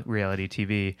in reality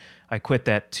TV, I quit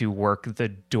that to work the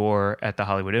door at the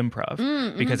Hollywood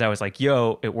Improv because I was like,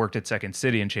 yo, it worked at Second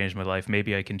City and changed my life.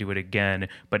 Maybe I can do it again,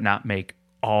 but not make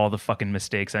all the fucking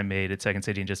mistakes I made at Second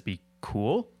City and just be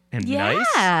cool and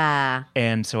nice.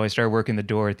 And so I started working the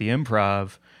door at the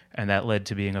Improv, and that led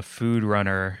to being a food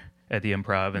runner at the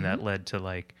Improv, and that led to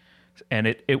like, and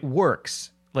it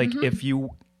works. Like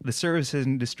the service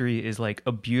industry is like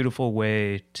a beautiful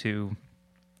way to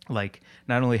like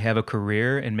not only have a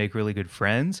career and make really good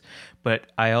friends,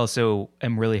 but I also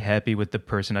am really happy with the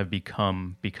person I've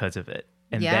become because of it.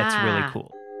 And that's really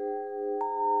cool.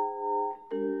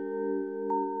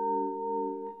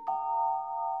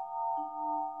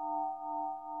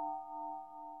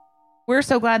 we're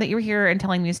so glad that you're here and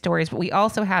telling these stories, but we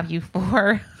also have you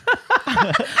for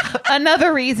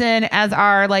another reason as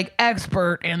our like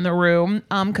expert in the room,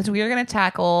 because we are going to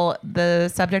tackle the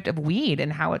subject of weed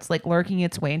and how it's like lurking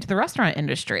its way into the restaurant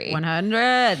industry.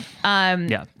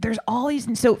 100. There's all these.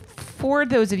 So for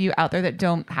those of you out there that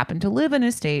don't happen to live in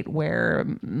a state where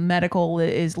medical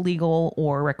is legal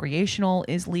or recreational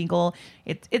is legal,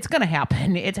 it's going to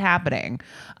happen. It's happening.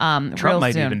 Trump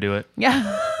might even do it.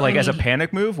 Yeah. Like as a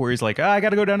panic move where he's like, I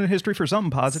got to go down in history for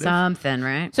something positive. Something,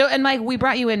 right? So, and Mike, we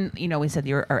brought you in, we said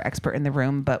you're our expert in the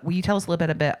room, but will you tell us a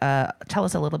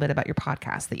little bit about your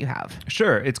podcast that you have?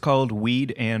 Sure. It's called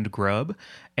Weed and Grub,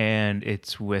 and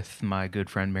it's with my good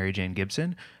friend Mary Jane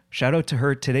Gibson. Shout out to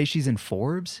her. Today she's in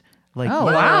Forbes. Like, oh,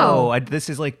 wow. This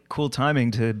is like cool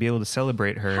timing to be able to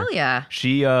celebrate her. Hell yeah.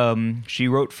 She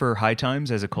wrote for High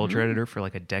Times as a culture editor for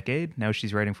like a decade. Now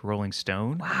she's writing for Rolling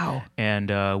Stone. Wow.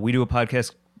 And we do a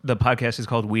podcast. The podcast is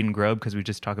called Weed and Grub because we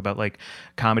just talk about like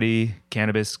comedy,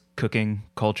 cannabis, cooking,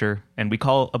 culture. And we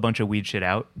call a bunch of weed shit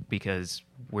out because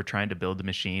we're trying to build the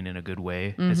machine in a good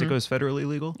way as it goes federally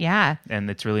legal. Yeah. And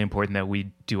it's really important that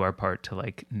we do our part to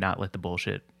like not let the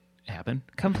bullshit happen.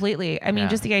 Completely. I mean,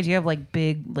 just the idea of like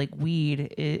big, like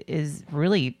weed is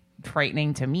really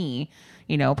frightening to me.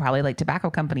 Probably like tobacco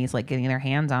companies like getting their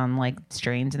hands on like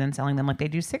strains and then selling them like they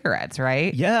do cigarettes,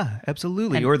 right? Yeah,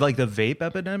 absolutely. Or like the vape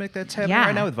epidemic that's happening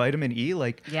right now with vitamin E.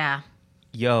 Like,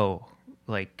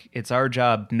 like it's our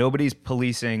job. Nobody's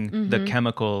policing the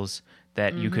chemicals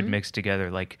that you could mix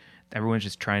together. Like everyone's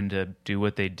just trying to do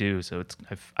what they do. So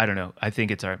I don't know. I think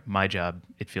it's my job.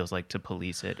 It feels like to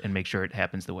police it and make sure it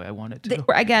happens the way I want it to.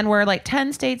 Again, we're like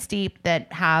 10 states deep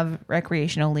that have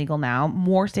recreational legal now.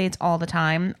 More states all the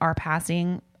time are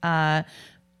passing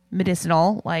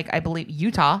medicinal. Like I believe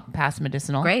Utah passed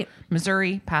medicinal. Great.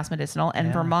 Missouri passed medicinal,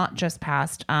 and Vermont just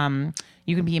passed.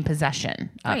 You can be in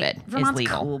possession of it. Vermont's is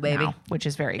legal cool, baby. now, which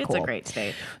is very cool. It's a great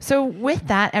state. So with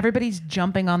that, everybody's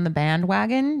jumping on the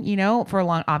bandwagon. For a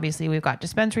long. Obviously, we've got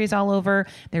dispensaries all over.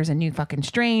 There's a new fucking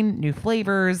strain, new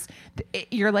flavors.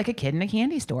 You're like a kid in a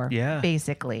candy store. Yeah.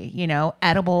 Basically,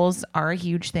 edibles are a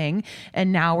huge thing,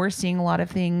 and now we're seeing a lot of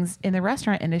things in the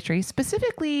restaurant industry,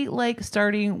 specifically like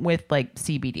starting with like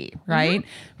CBD, right,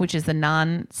 which is the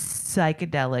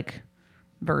non-psychedelic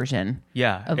version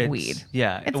of weed.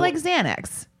 Yeah. It's like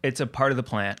Xanax. It's a part of the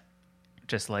plant,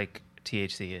 just like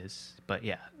THC is. But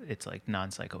yeah, it's like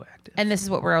non-psychoactive. And this is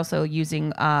what we're also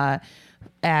using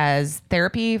as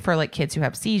therapy for like kids who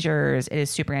have seizures. It is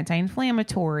super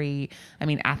anti-inflammatory. I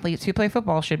mean, athletes who play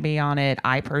football should be on it.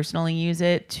 I personally use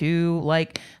it to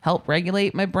like help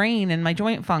regulate my brain and my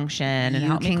joint function and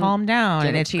help me calm down. Give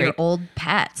and it it's to great. your old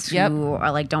pets who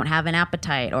are like don't have an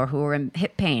appetite or who are in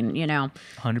hip pain. 100%.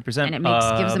 And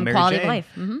it gives them Mary quality Jane. of life.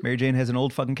 Mary Jane has an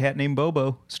old fucking cat named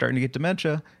Bobo starting to get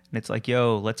dementia, and it's like,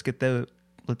 yo, let's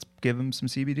give him some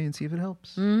CBD and see if it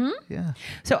helps. Yeah.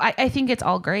 So I think it's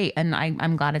all great, and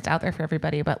I'm glad it's out there for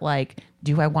everybody. But like,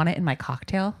 do I want it in my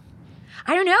cocktail?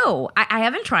 I don't know. I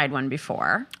haven't tried one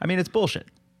before. I mean, it's bullshit.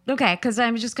 Okay, because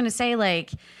I'm just gonna say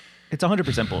like it's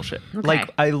 100% bullshit. Okay.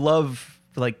 Like I love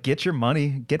like get your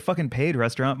money, get fucking paid.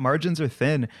 Restaurant margins are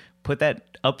thin. Put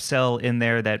that upsell in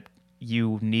there that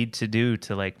you need to do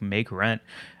to like make rent.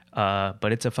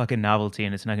 But it's a fucking novelty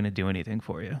and it's not going to do anything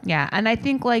for you. Yeah. And I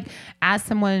think like as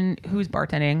someone who's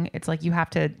bartending, it's like you have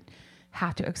to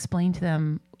explain to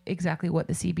them exactly what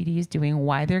the CBD is doing,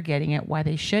 why they're getting it, why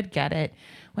they should get it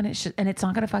when it should, and it's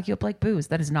not going to fuck you up like booze.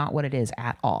 That is not what it is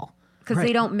at all. Because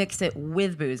they don't mix it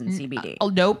with booze and CBD. Oh,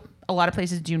 nope. A lot of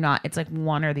places do not. It's like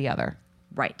one or the other.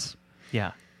 Right.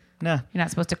 Yeah. Nah. You're not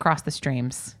supposed to cross the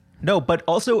streams. No, but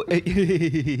also, are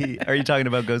you talking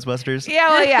about Ghostbusters? Yeah,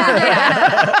 well,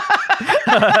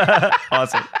 yeah.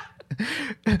 Awesome.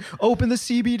 Open the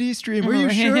CBD stream. Are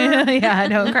you sure? Yeah,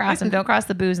 don't cross them. Don't cross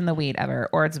the booze and the weed ever,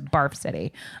 or it's barf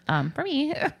city. For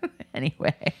me,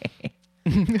 anyway.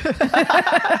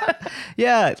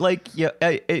 Yeah, like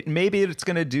maybe it's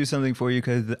gonna do something for you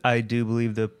because I do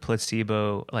believe the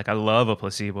placebo. Like I love a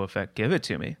placebo effect. Give it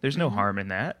to me. There's no harm in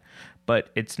that,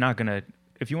 but it's not gonna.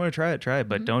 If you want to try it,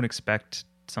 but don't expect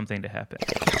something to happen.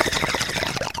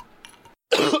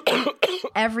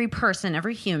 Every person,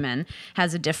 every human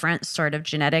has a different sort of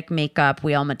genetic makeup.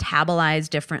 We all metabolize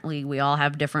differently. We all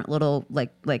have different little,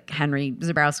 like Henry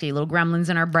Zabrowski, little gremlins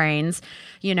in our brains,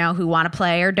 who want to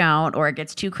play or don't, or it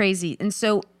gets too crazy. And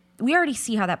so we already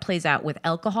see how that plays out with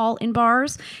alcohol in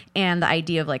bars and the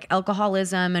idea of like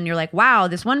alcoholism. And you're like, wow,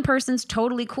 this one person's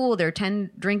totally cool. They're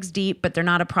 10 drinks deep, but they're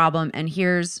not a problem. And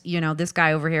here's, this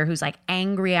guy over here who's like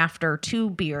angry after 2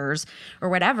 beers or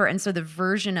whatever. And so the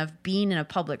version of being in a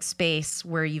public space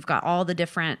where you've got all the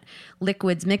different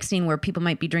liquids mixing, where people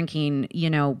might be drinking,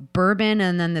 bourbon,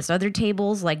 and then this other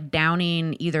table's like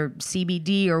downing either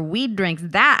CBD or weed drinks,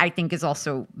 that I think is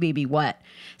also maybe what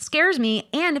scares me.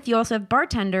 And if you also have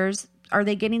bartenders, are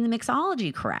they getting the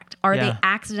mixology correct? Are they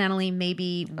accidentally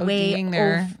maybe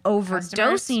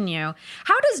overdosing you?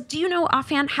 Do you know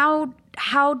offhand how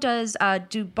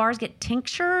do bars get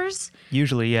tinctures?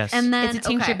 Usually, yes. And then it's a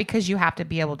tincture because you have to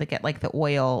be able to get like the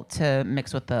oil to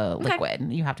mix with the liquid.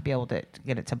 You have to be able to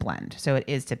get it to blend. So it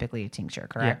is typically a tincture,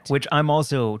 correct? Yeah, which I'm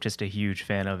also just a huge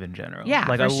fan of in general. Yeah,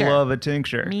 like I love a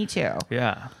tincture. Me too.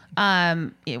 Yeah.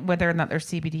 Whether or not there's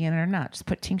CBD in it or not, just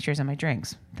put tinctures in my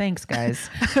drinks. Thanks, guys.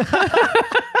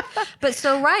 But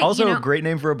so right. Also, a great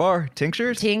name for a bar.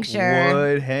 Tinctures. Tincture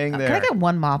would hang there. Can I get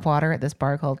one mop water at this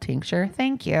bar called Tincture?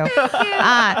 Thank you.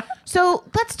 So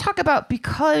let's talk about,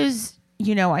 because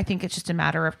I think it's just a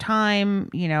matter of time,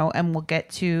 and we'll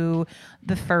get to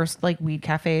the first like weed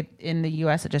cafe in the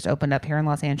US that just opened up here in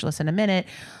Los Angeles in a minute.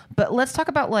 But let's talk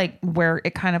about like where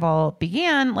it kind of all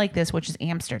began like this, which is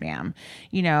Amsterdam,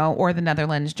 or the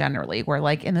Netherlands generally, where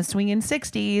like in the swinging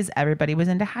 60s, everybody was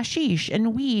into hashish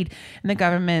and weed, and the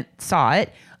government saw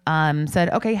it.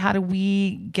 Said, okay, how do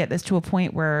we get this to a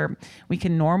point where we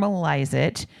can normalize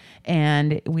it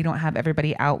and we don't have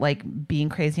everybody out like being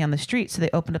crazy on the street? So they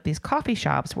opened up these coffee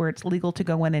shops where it's legal to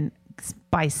go in and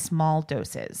buy small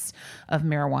doses of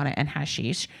marijuana and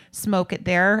hashish, smoke it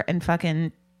there, and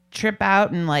fucking trip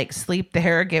out and like sleep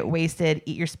there, get wasted,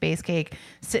 eat your space cake,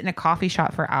 sit in a coffee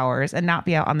shop for hours, and not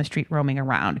be out on the street roaming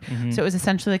around. Mm-hmm. So it was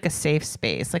essentially like a safe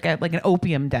space, like an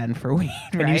opium den for weed.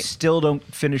 Right? And you still don't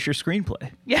finish your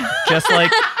screenplay. Yeah. Just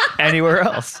like anywhere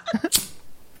else.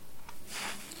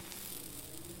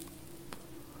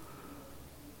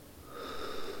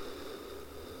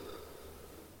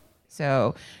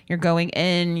 So you're going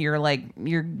in,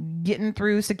 you're getting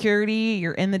through security,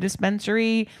 you're in the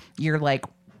dispensary, you're like,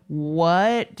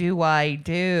 what do I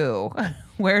do?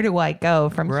 Where do I go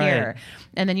from here?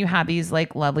 And then you have these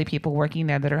like lovely people working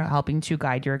there that are helping to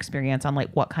guide your experience on like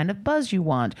what kind of buzz you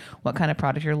want, what kind of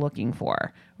product you're looking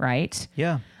for, right?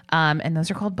 Yeah. And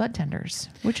those are called Budtenders,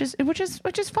 which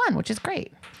is fun, which is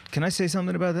great. Can I say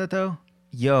something about that though?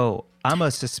 Yo, I'm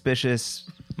a suspicious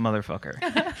motherfucker.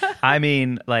 I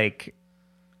mean, like,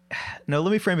 no,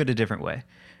 let me frame it a different way.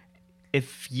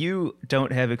 If you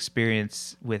don't have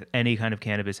experience with any kind of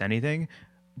cannabis, anything,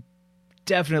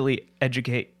 definitely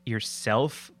educate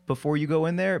yourself before you go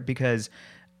in there, because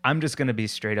I'm just going to be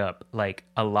straight up. Like,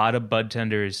 a lot of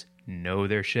budtenders know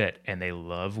their shit and they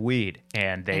love weed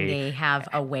and they have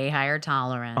a way higher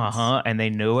tolerance. And they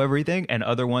know everything. And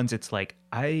other ones, it's like,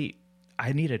 I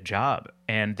need a job,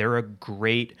 and they're a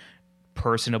great,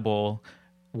 personable,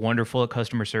 wonderful at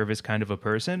customer service kind of a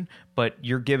person, but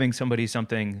you're giving somebody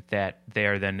something that they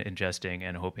are then ingesting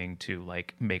and hoping to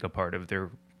like make a part of their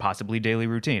possibly daily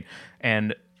routine.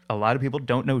 And a lot of people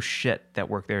don't know shit that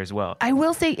work there as well. I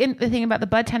will say, the thing about the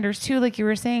budtenders too, like you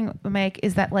were saying, Mike,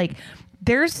 is that like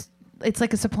it's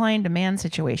like a supply and demand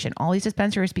situation. All these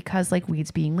dispensaries, because like weed's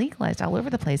being legalized all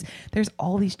over the place, there's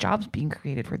all these jobs being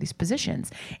created for these positions.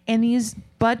 And these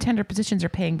budtender positions are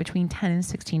paying between $10 and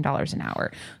 $16 an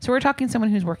hour. So we're talking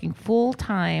someone who's working full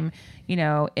time, in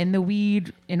a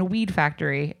weed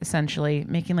factory, essentially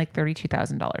making like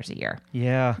 $32,000 a year.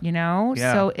 Yeah.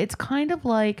 Yeah. So it's kind of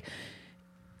like,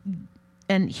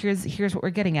 and here's what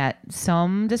we're getting at.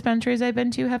 Some dispensaries I've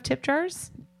been to have tip jars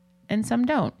and some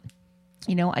don't.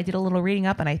 I did a little reading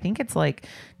up, and I think it's like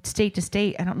state to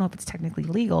state. I don't know if it's technically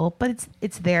legal, but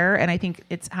it's there, and I think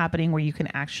it's happening where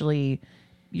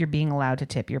you're being allowed to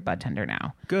tip your budtender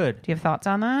now. Good. Do you have thoughts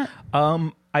on that?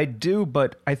 I do,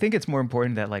 but I think it's more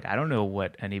important that like I don't know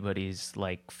what anybody's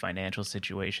like financial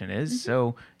situation is.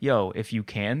 Mm-hmm. So, if you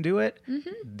can do it, mm-hmm.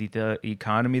 the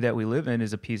economy that we live in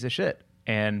is a piece of shit.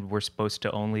 And we're supposed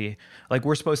to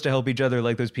help each other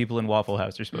like those people in Waffle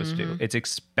House are supposed mm-hmm. to. It's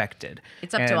expected.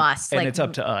 It's up to us. And it's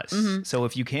up to us. Mm-hmm. So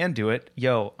if you can do it,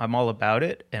 I'm all about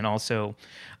it. And also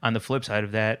on the flip side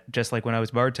of that, just like when I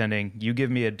was bartending, you give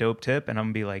me a dope tip and I'm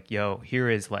going to be like, here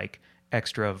is like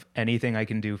extra of anything I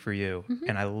can do for you. Mm-hmm.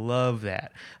 And I love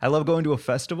that. I love going to a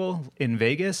festival in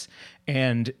Vegas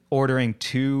and ordering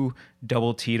 2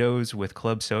 double Tito's with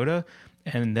club soda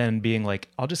and then being like,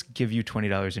 I'll just give you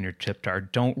 $20 in your tip jar.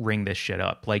 Don't ring this shit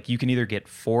up. Like, you can either get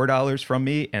 $4 from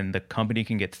me and the company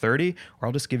can get 30, or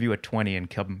I'll just give you a 20 and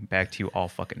come back to you all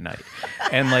fucking night.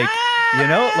 And like, you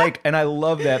know, like, and I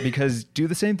love that because do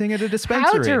the same thing at a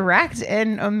dispensary. How direct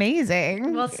and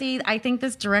amazing. Well, see, I think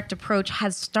this direct approach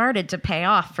has started to pay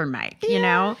off for Mike, you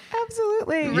know?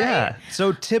 Absolutely. Yeah.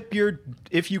 So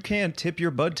if you can, tip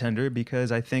your budtender,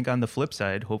 because I think on the flip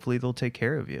side, hopefully they'll take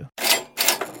care of you.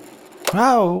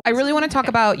 Wow. I really want to talk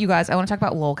about, you guys, I want to talk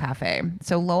about Lowell Cafe.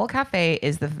 So Lowell Cafe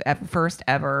is the first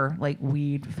ever like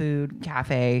weed food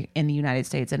cafe in the United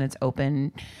States, and it's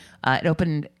open. It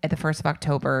opened at the 1st of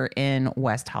October in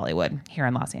West Hollywood here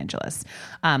in Los Angeles.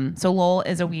 So Lowell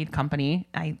is a weed company.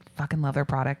 I fucking love their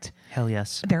product. Hell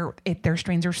yes. Their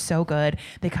strains are so good.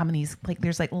 They come in these, like,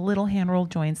 there's like little hand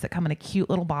rolled joints that come in a cute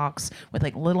little box with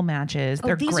like little matches.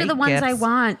 They're These great are the ones gifts. I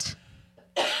want.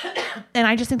 And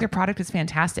I just think their product is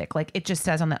fantastic. Like, it just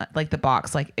says on the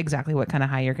box, like, exactly what kind of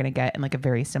high you're going to get in like a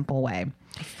very simple way.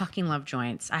 I fucking love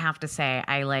joints. I have to say,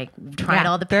 I like tried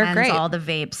all the they're pens, great. all the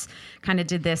vapes, kind of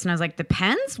did this. And I was like, the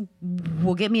pens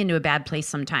will get me into a bad place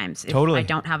sometimes. If Totally. I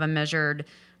don't have a measured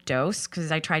dose,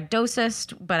 because I tried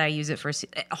Dosist, but I use it for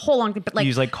a whole long, but like,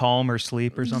 Use like Calm or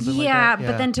Sleep or something like yeah, that.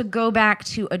 but then to go back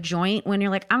to a joint when you're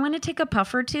like, I'm going to take a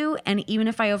puff or two, and even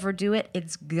if I overdo it,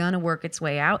 it's going to work its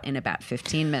way out in about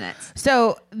 15 minutes.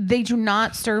 So they do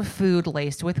not serve food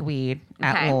laced with weed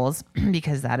at Okay. Lowell's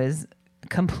because that is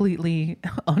completely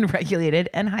unregulated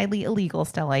and highly illegal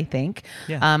still, I think,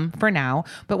 for now.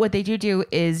 But what they do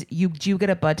is you do get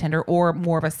a bud tender or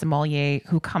more of a sommelier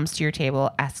who comes to your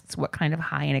table, asks what kind of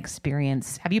high-end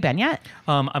experience. Have you been yet?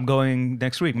 I'm going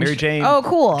next week. Mary Jane Oh,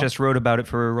 cool. just wrote about it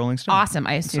for Rolling Stone. Awesome,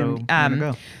 I assumed. So, I'm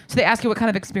gonna go. So they ask you what kind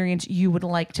of experience you would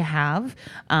like to have.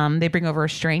 They bring over a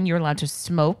strain. You're allowed to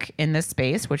smoke in this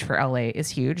space, which for LA is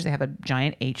huge. They have a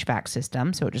giant HVAC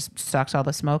system, so it just sucks all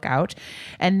the smoke out.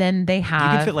 And then they have...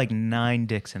 You can fit like 9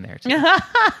 dicks in there. Too.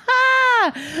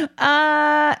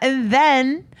 And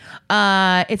then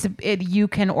you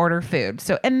can order food.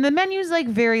 So, and the menu's like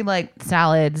very like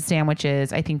salads,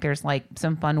 sandwiches. I think there's like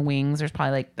some fun wings. There's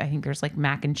probably like, I think there's like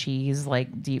mac and cheese,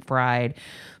 like deep fried,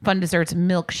 fun desserts,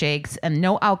 milkshakes, and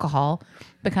no alcohol,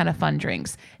 but kind of fun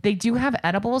drinks. They do have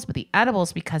edibles, but the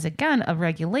edibles, because again of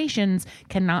regulations,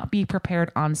 cannot be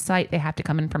prepared on site. They have to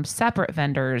come in from separate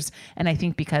vendors. And I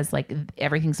think because like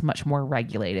everything's much more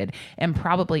regulated, and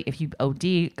probably if you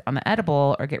OD on the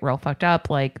edible or get real fucked up,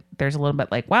 like there's a little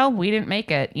bit like, well, we didn't make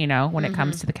it, you know, when it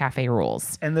comes to the cafe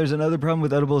rules. And there's another problem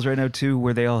with edibles right now too,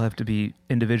 where they all have to be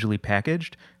individually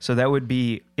packaged. So that would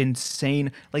be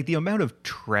insane. Like the amount of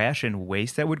trash and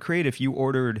waste that would create if you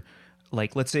ordered,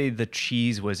 like, let's say the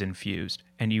cheese was infused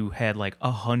and you had like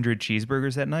 100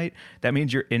 cheeseburgers that night. That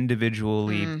means you're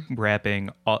individually wrapping,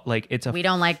 like it's a... We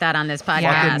don't like that on this podcast.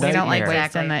 Yeah, we don't like nightmare.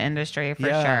 waste in the industry for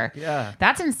Yeah, sure. yeah.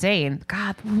 That's insane.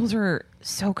 God, the rules are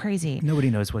so crazy. Nobody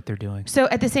knows what they're doing. So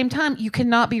at the same time, you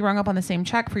cannot be rung up on the same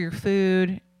check for your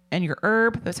food and your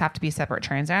herb. Those have to be separate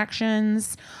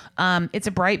transactions. It's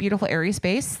a bright, beautiful, airy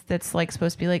space that's like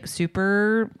supposed to be like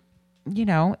super, you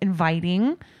know,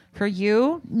 inviting for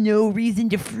you. No reason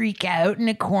to freak out in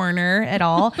a corner at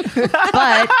all.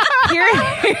 But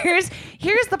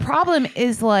here's the problem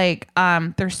is like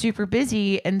they're super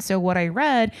busy. And so what I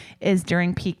read is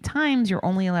during peak times, you're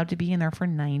only allowed to be in there for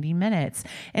 90 minutes.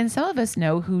 And some of us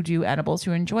know who do edibles,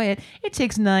 who enjoy it. It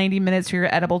takes 90 minutes for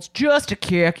your edibles just to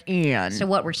kick in. So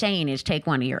what we're saying is take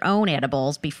one of your own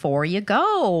edibles before you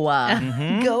go.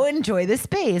 Go enjoy the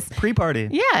space. Pre-party.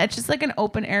 Yeah, it's just like an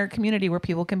open air community where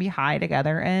people can be high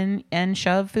together and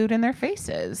shove food in their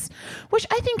faces, which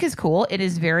I think is cool. It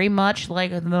is very much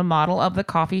like the model of the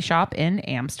coffee shop in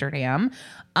Amsterdam.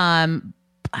 And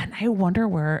I wonder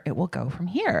where it will go from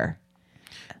here.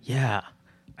 Yeah.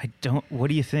 What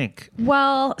do you think?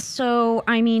 Well, so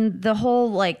I mean, the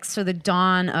whole the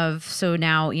dawn of, so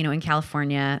now, you know, in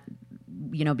California,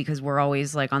 you know, because we're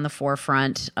always like on the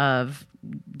forefront of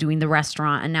doing the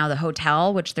restaurant and now the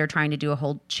hotel, which they're trying to do a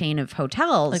whole chain of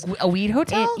hotels. Like a weed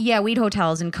hotel? Weed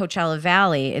hotels in Coachella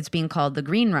Valley. It's being called the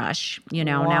Green Rush, you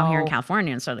know, now here in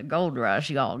California instead of the Gold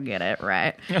Rush. You all get it,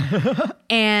 right?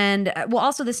 And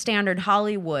also the Standard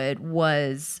Hollywood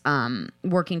was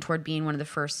working toward being one of the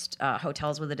first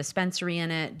hotels with a dispensary in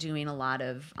it, doing a lot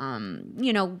of,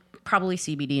 you know, probably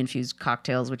CBD infused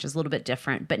cocktails, which is a little bit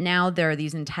different. But now there are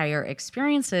these entire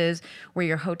experiences where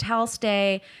your hotel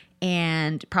stay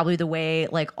and probably the way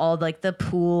like all like the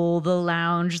pool, the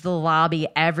lounge, the lobby,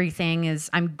 everything is,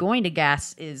 I'm going to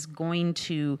guess, is going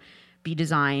to be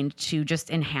designed to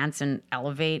just enhance and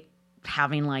elevate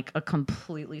having like a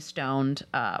completely stoned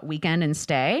weekend and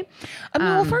stay. I mean,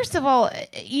 well, first of all,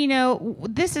 you know,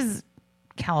 this is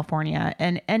California,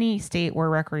 and any state where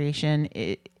recreation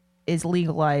is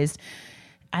legalized.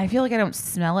 I feel like I don't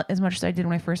smell it as much as I did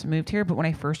when I first moved here, but when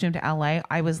I first moved to LA,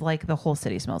 I was like, the whole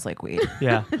city smells like weed.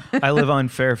 Yeah. I live on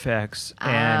Fairfax,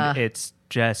 and it's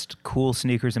just cool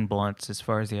sneakers and blunts as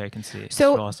far as the eye can see.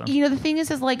 So, it's awesome. you know, the thing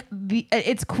is like,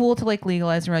 it's cool to like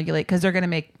legalize and regulate because they're going to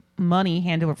make money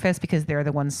hand over fist because they're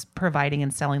the ones providing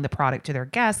and selling the product to their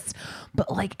guests.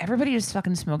 But like, everybody just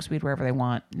fucking smokes weed wherever they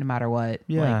want, no matter what.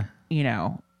 Yeah. Like, you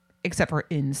know, except for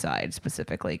inside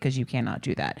specifically, because you cannot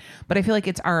do that. But I feel like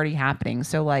it's already happening.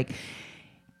 So like,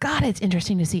 God, it's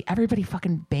interesting to see everybody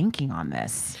fucking banking on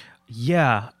this.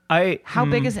 Yeah. How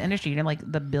big is the industry? You know,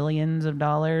 like the billions of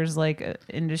dollars, like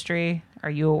industry. Are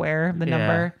you aware of the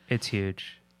number? It's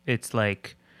huge. It's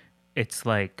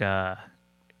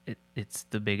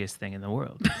the biggest thing in the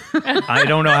world. I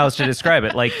don't know how else to describe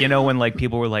it. Like, you know, when like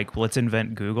people were like, let's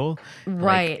invent Google.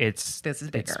 Right. Like, This is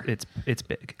bigger. It's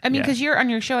big. I mean, because you're on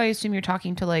your show, I assume you're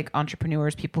talking to like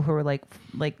entrepreneurs, people who are like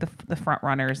the front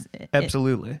runners.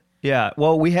 Absolutely. Yeah.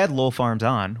 Well, we had Lowell Farms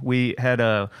on. We had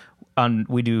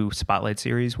we do spotlight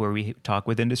series where we talk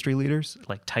with industry leaders,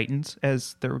 like titans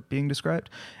as they're being described.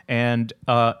 And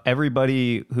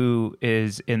everybody who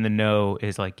is in the know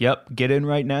is like, yep, get in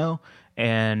right now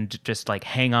and just like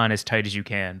hang on as tight as you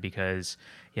can, because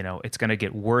you know, it's going to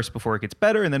get worse before it gets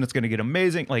better, and then it's going to get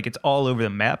amazing. Like, it's all over the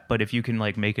map, but if you can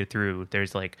like make it through,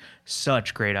 there's like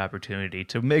such great opportunity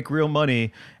to make real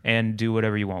money and do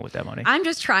whatever you want with that money. I'm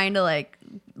just trying to like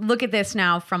look at this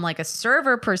now from like a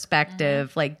server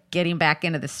perspective, like getting back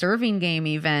into the serving game,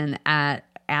 even at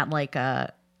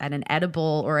an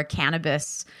edible or a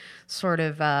cannabis sort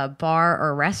of bar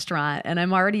or restaurant. And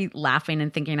I'm already laughing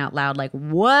and thinking out loud, like,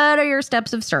 what are your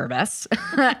steps of service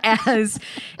as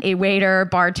a waiter,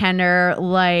 bartender?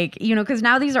 Like, you know, because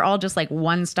now these are all just like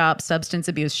one-stop substance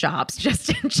abuse shops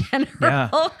just in general.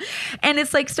 Yeah. And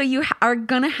it's like, so you are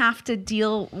going to have to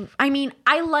deal. I mean,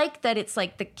 I like that it's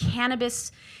like the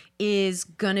cannabis is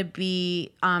going to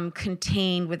be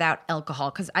contained without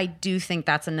alcohol, because I do think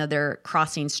that's another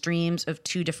crossing streams of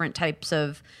two different types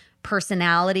of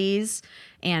personalities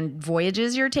and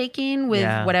voyages you're taking with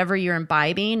whatever you're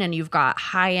imbibing. And you've got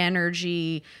high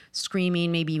energy,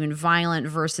 screaming, maybe even violent,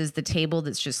 versus the table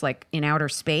that's just like in outer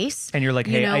space. And you're like,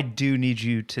 hey, I do need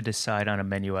you to decide on a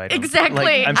menu item. Exactly.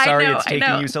 Like, I'm sorry it's I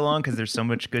taking you so long because there's so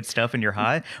much good stuff and you're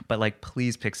high, but like,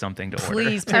 please pick something to order.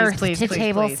 Please,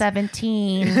 table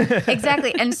 17.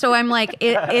 Exactly. And so I'm like,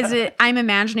 I'm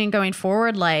imagining going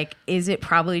forward, like, is it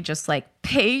probably just like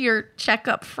pay your check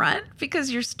up front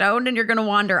because you're stoned and you're going to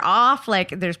wander off?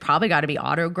 Like, there's probably got to be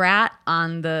autograt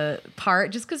on the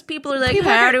part, just because people are like,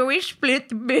 how do we split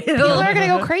the bill? People are going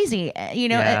to go crazy, you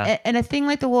know. And a thing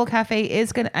like the Lowell Cafe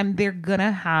is they're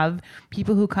gonna have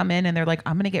people who come in and they're like,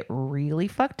 I'm gonna get really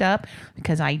fucked up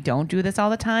because I don't do this all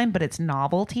the time, but it's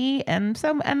novelty, and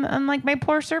like my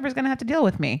poor server's gonna have to deal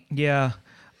with me. Yeah,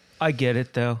 I get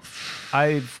it though.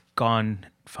 I've gone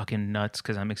fucking nuts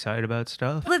because I'm excited about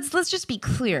stuff. Let's just be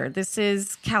clear. This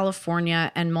is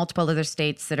California and multiple other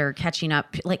states that are catching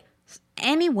up. Like,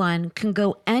 anyone can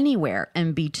go anywhere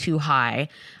and be too high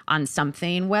on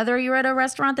something, whether you're at a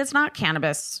restaurant that's not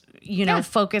cannabis, you know,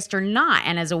 focused or not.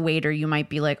 And as a waiter, you might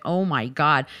be like, oh my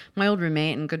God, my old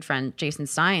roommate and good friend, Jason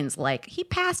Steins, like, he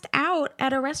passed out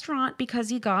at a restaurant because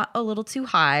he got a little too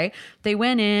high. They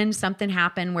went in, something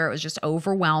happened where it was just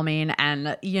overwhelming,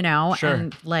 and, you know,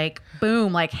 and like,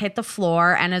 boom, like hit the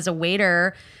floor. And as a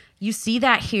waiter, you see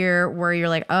that here where you're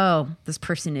like, oh, this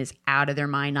person is out of their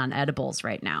mind on edibles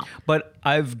right now. But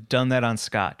I've done that on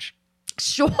scotch.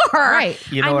 Sure. Right.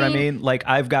 You know what I mean? Like,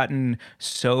 I've gotten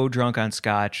so drunk on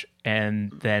scotch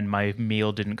and then my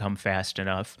meal didn't come fast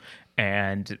enough,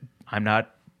 and I'm not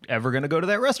ever going to go to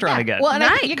that restaurant again. Well, and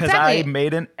because I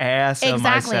made an ass of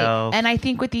myself. And I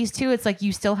think with these two, it's like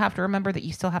you still have to remember that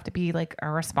you still have to be like a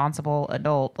responsible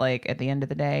adult, like at the end of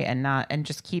the day, and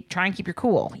just try and keep your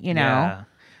cool, you know?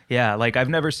 Yeah, like I've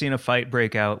never seen a fight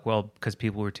break out, well, because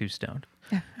people were too stoned.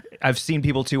 I've seen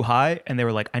people too high and they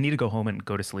were like, I need to go home and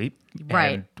go to sleep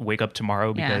and wake up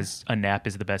tomorrow because a nap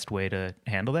is the best way to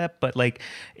handle that. But like,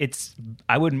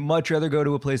 I would much rather go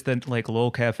to a place than like Lowell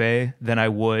Cafe than I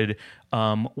would,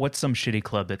 what's some shitty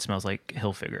club that smells like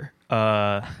Hilfiger?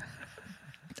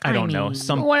 I don't know.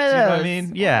 Some one of those. You know what I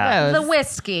mean? Yeah. The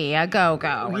whiskey, a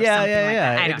go-go.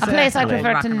 Yeah. A place I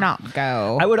prefer to not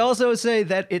go. I would also say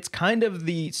that it's kind of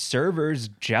the server's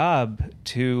job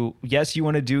to, yes, you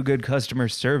want to do good customer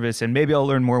service, and maybe I'll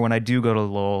learn more when I do go to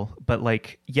Lowell, but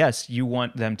like, yes, you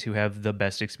want them to have the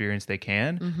best experience they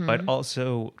can, but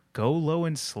also go low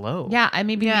and slow. Yeah, I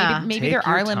maybe Take there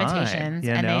are your time, limitations,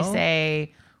 you and they know?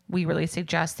 say we really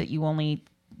suggest that you only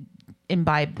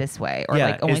imbibe this way, or Yeah,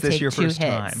 like only is this take your 2 first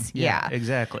hits. time? Yeah,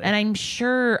 exactly. And I'm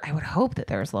sure, I would hope that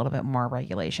there's a little bit more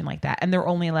regulation like that, and they're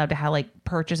only allowed to have like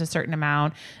purchase a certain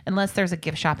amount unless there's a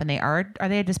gift shop, and are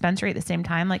they a dispensary at the same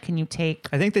time? Like, can you take?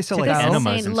 I think they sell to like go?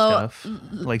 enemas and Low- stuff,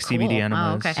 like Cool. CBD Oh,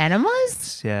 enemas. okay.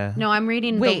 Enemas? Yeah. No, I'm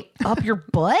reading. Wait, up your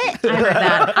butt? I heard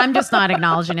that. I'm just not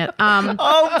acknowledging it.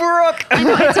 Oh, Brooke.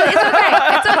 It's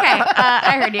okay. It's okay.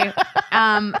 I heard you.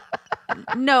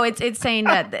 No, it's saying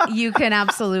that you can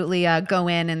absolutely go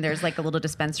in and there's like a little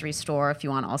dispensary store if you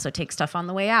want to also take stuff on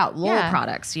the way out. Lowell Yeah.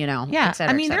 products, you know. Yeah, et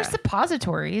cetera, I mean, et there's cetera.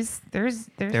 suppositories. There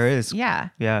is. Yeah.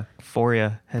 Yeah.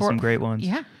 Foria has some great ones.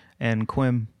 Yeah. And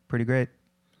Quim, pretty great.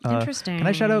 Interesting. Can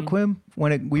I shout out Quim?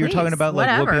 We were talking Please, about like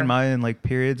whatever. whoopee and Maya and like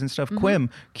periods and stuff. Quim,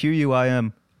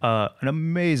 Quim, an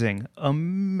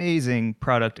amazing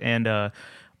product and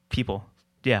people.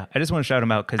 Yeah, I just want to shout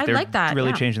them out because I they're like that, really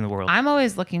yeah. changing the world. I'm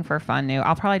always looking for fun new.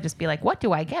 I'll probably just be like, what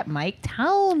do I get, Mike?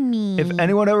 Tell me. If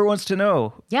anyone ever wants to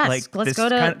know, Yes, like, let's this go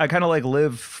to- I kind of like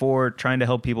live for trying to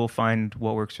help people find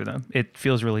what works for them. It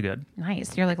feels really good.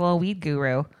 Nice. You're like a little weed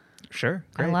guru. Sure,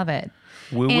 great. I love it.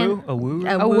 Woo woo, a woo.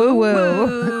 A woo-woo.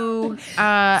 woo-woo.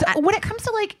 So when it comes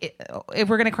to like, if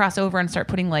we're gonna cross over and start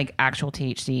putting like actual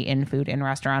THC in food in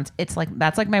restaurants, it's like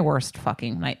that's like my worst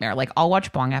fucking nightmare. Like I'll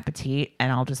watch Bon Appetit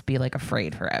and I'll just be like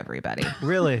afraid for everybody.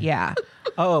 Really? Yeah.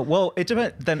 Oh well, it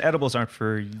depends. Then edibles aren't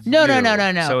for you. No.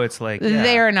 So it's like yeah.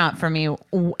 They are not for me,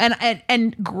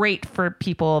 and great for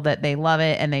people that they love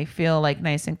it and they feel like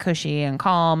nice and cushy and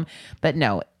calm. But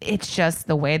no, it's just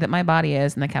the way that my body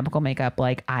is and the chemical makeup.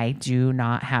 Like I do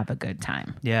not have a good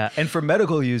time. Yeah, and for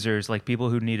medical users, like people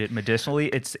who need it medicinally,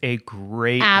 it's a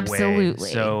great Absolutely.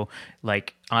 way. So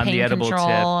like on Pain the edible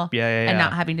control, tip, yeah, and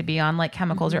not having to be on like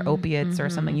chemicals or opiates or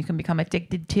something you can become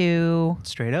addicted to.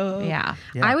 straight up. Yeah.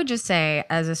 I would just say,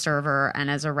 as a server and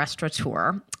as a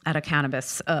restaurateur at a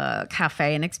cannabis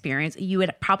cafe and experience, you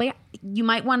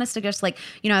might want to suggest, like,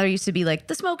 you know, there used to be like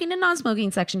the smoking and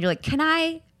non-smoking section. You're like, can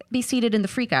I be seated in the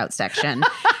freak out section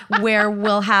where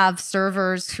we'll have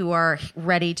servers who are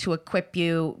ready to equip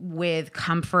you with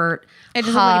comfort. It just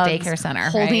looks like a hugs, daycare center,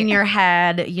 holding right? your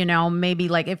head, you know, maybe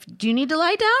like, do you need to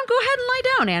lie down? Go ahead and lie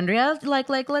down, Andrea. Like,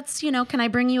 let's, you know, can I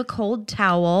bring you a cold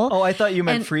towel? Oh, I thought you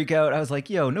meant And- freak out. I was like,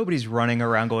 yo, nobody's running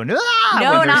around going, No, when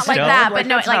they're not like stoned. that, but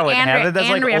no, that's how like it happened. That's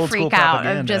Andrea like old school freak out of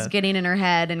propaganda. just getting in her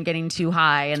head and getting too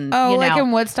high, and Oh, you know. like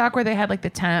in Woodstock where they had like the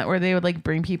tent where they would like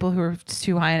bring people who were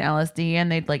too high in LSD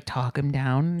and they'd like talk them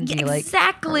down. And be, like,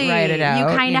 Exactly. write it out, you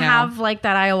kind you of know? have like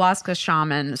that ayahuasca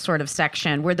shaman sort of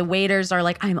section where the waiters are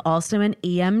like, I'm also an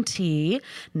EMT,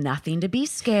 nothing to be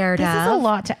scared This of. is a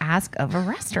lot to ask of a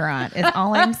restaurant, is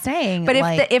all I'm saying. But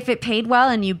like, if it paid well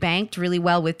and you banked really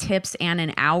well with tips and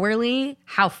an hourly,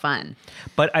 how fun.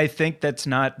 But I think that's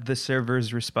not the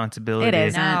server's responsibility. It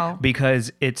isn't. No.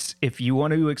 Because it's, if you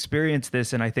want to experience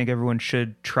this, and I think everyone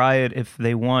should try it if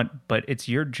they want, but it's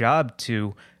your job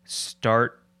to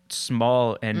start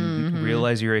small and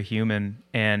realize you're a human,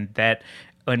 and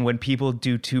when people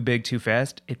do too big too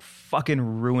fast, it fucking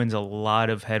ruins a lot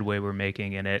of headway we're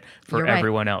making in it for You're right.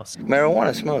 everyone else.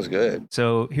 Marijuana smells good.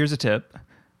 So here's a tip: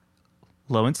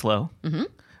 low and slow.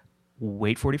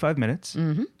 Wait 45 minutes.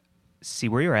 See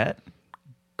where you're at.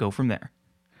 Go from there.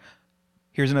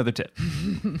 Here's another tip: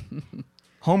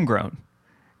 homegrown.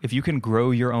 If you can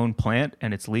grow your own plant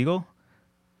and it's legal,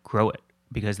 grow it.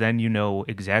 Because then you know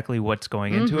exactly what's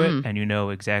going into it and you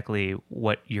know exactly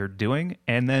what you're doing.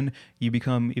 And then you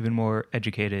become even more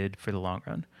educated for the long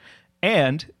run.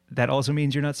 And that also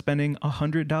means you're not spending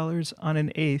 $100 on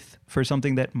an eighth for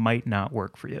something that might not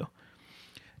work for you.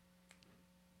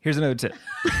 Here's another tip.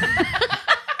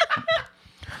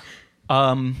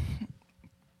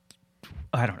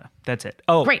 I don't know. That's it.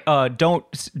 Oh, Great.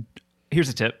 Here's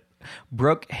a tip.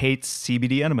 Brooke hates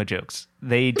CBD enema jokes.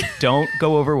 They don't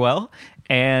go over well,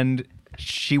 and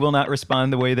she will not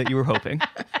respond the way that you were hoping. I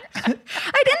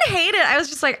didn't hate it. I was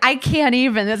just like, I can't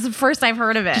even. That's the first I've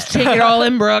heard of it. take it all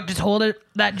in, Brooke. Just hold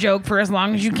that joke for as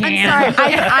long as you can. I'm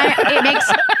sorry.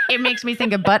 It makes me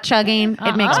think of butt chugging.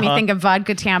 It makes me think of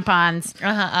vodka tampons.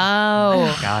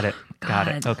 Oh. Got it.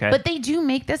 Okay. But they do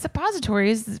make the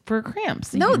suppositories for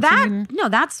cramps.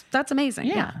 That's amazing.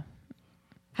 Yeah.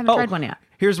 Haven't tried one yet.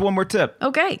 Here's one more tip.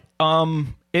 Okay.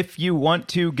 If you want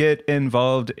to get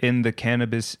involved in the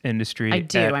cannabis industry, I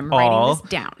do. at I'm writing all, this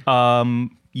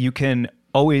down. You can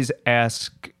always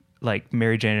ask like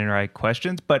Mary Jane and I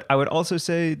questions. But I would also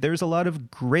say there's a lot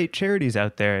of great charities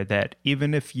out there that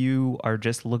even if you are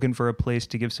just looking for a place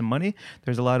to give some money,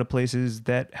 there's a lot of places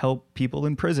that help people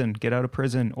in prison get out of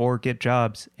prison or get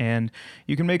jobs. And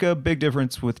you can make a big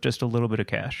difference with just a little bit of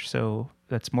cash. So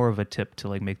that's more of a tip to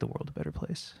like make the world a better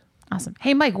place. Awesome.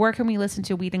 Hey, Mike, where can we listen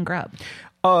to Weed and Grub?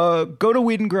 Go to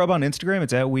Weed and Grub on Instagram.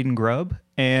 It's at Weed and Grub,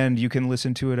 and you can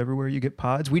listen to it everywhere you get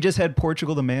pods. We just had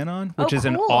Portugal the Man on, which is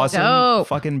an awesome Dope.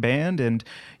 fucking band. And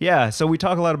yeah, so we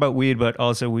talk a lot about weed, but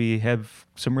also we have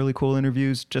some really cool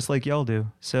interviews just like y'all do.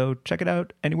 So check it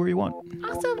out anywhere you want.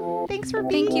 Awesome. Thanks for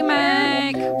being Thank you,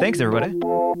 Meg. Thanks, everybody.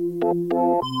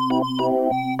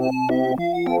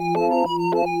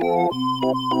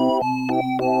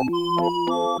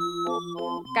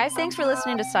 Guys, thanks for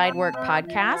listening to Sidework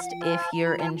Podcast. If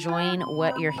you're enjoying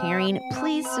what you're hearing,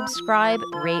 please subscribe,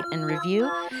 rate, and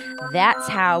review. That's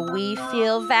how we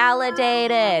feel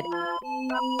validated.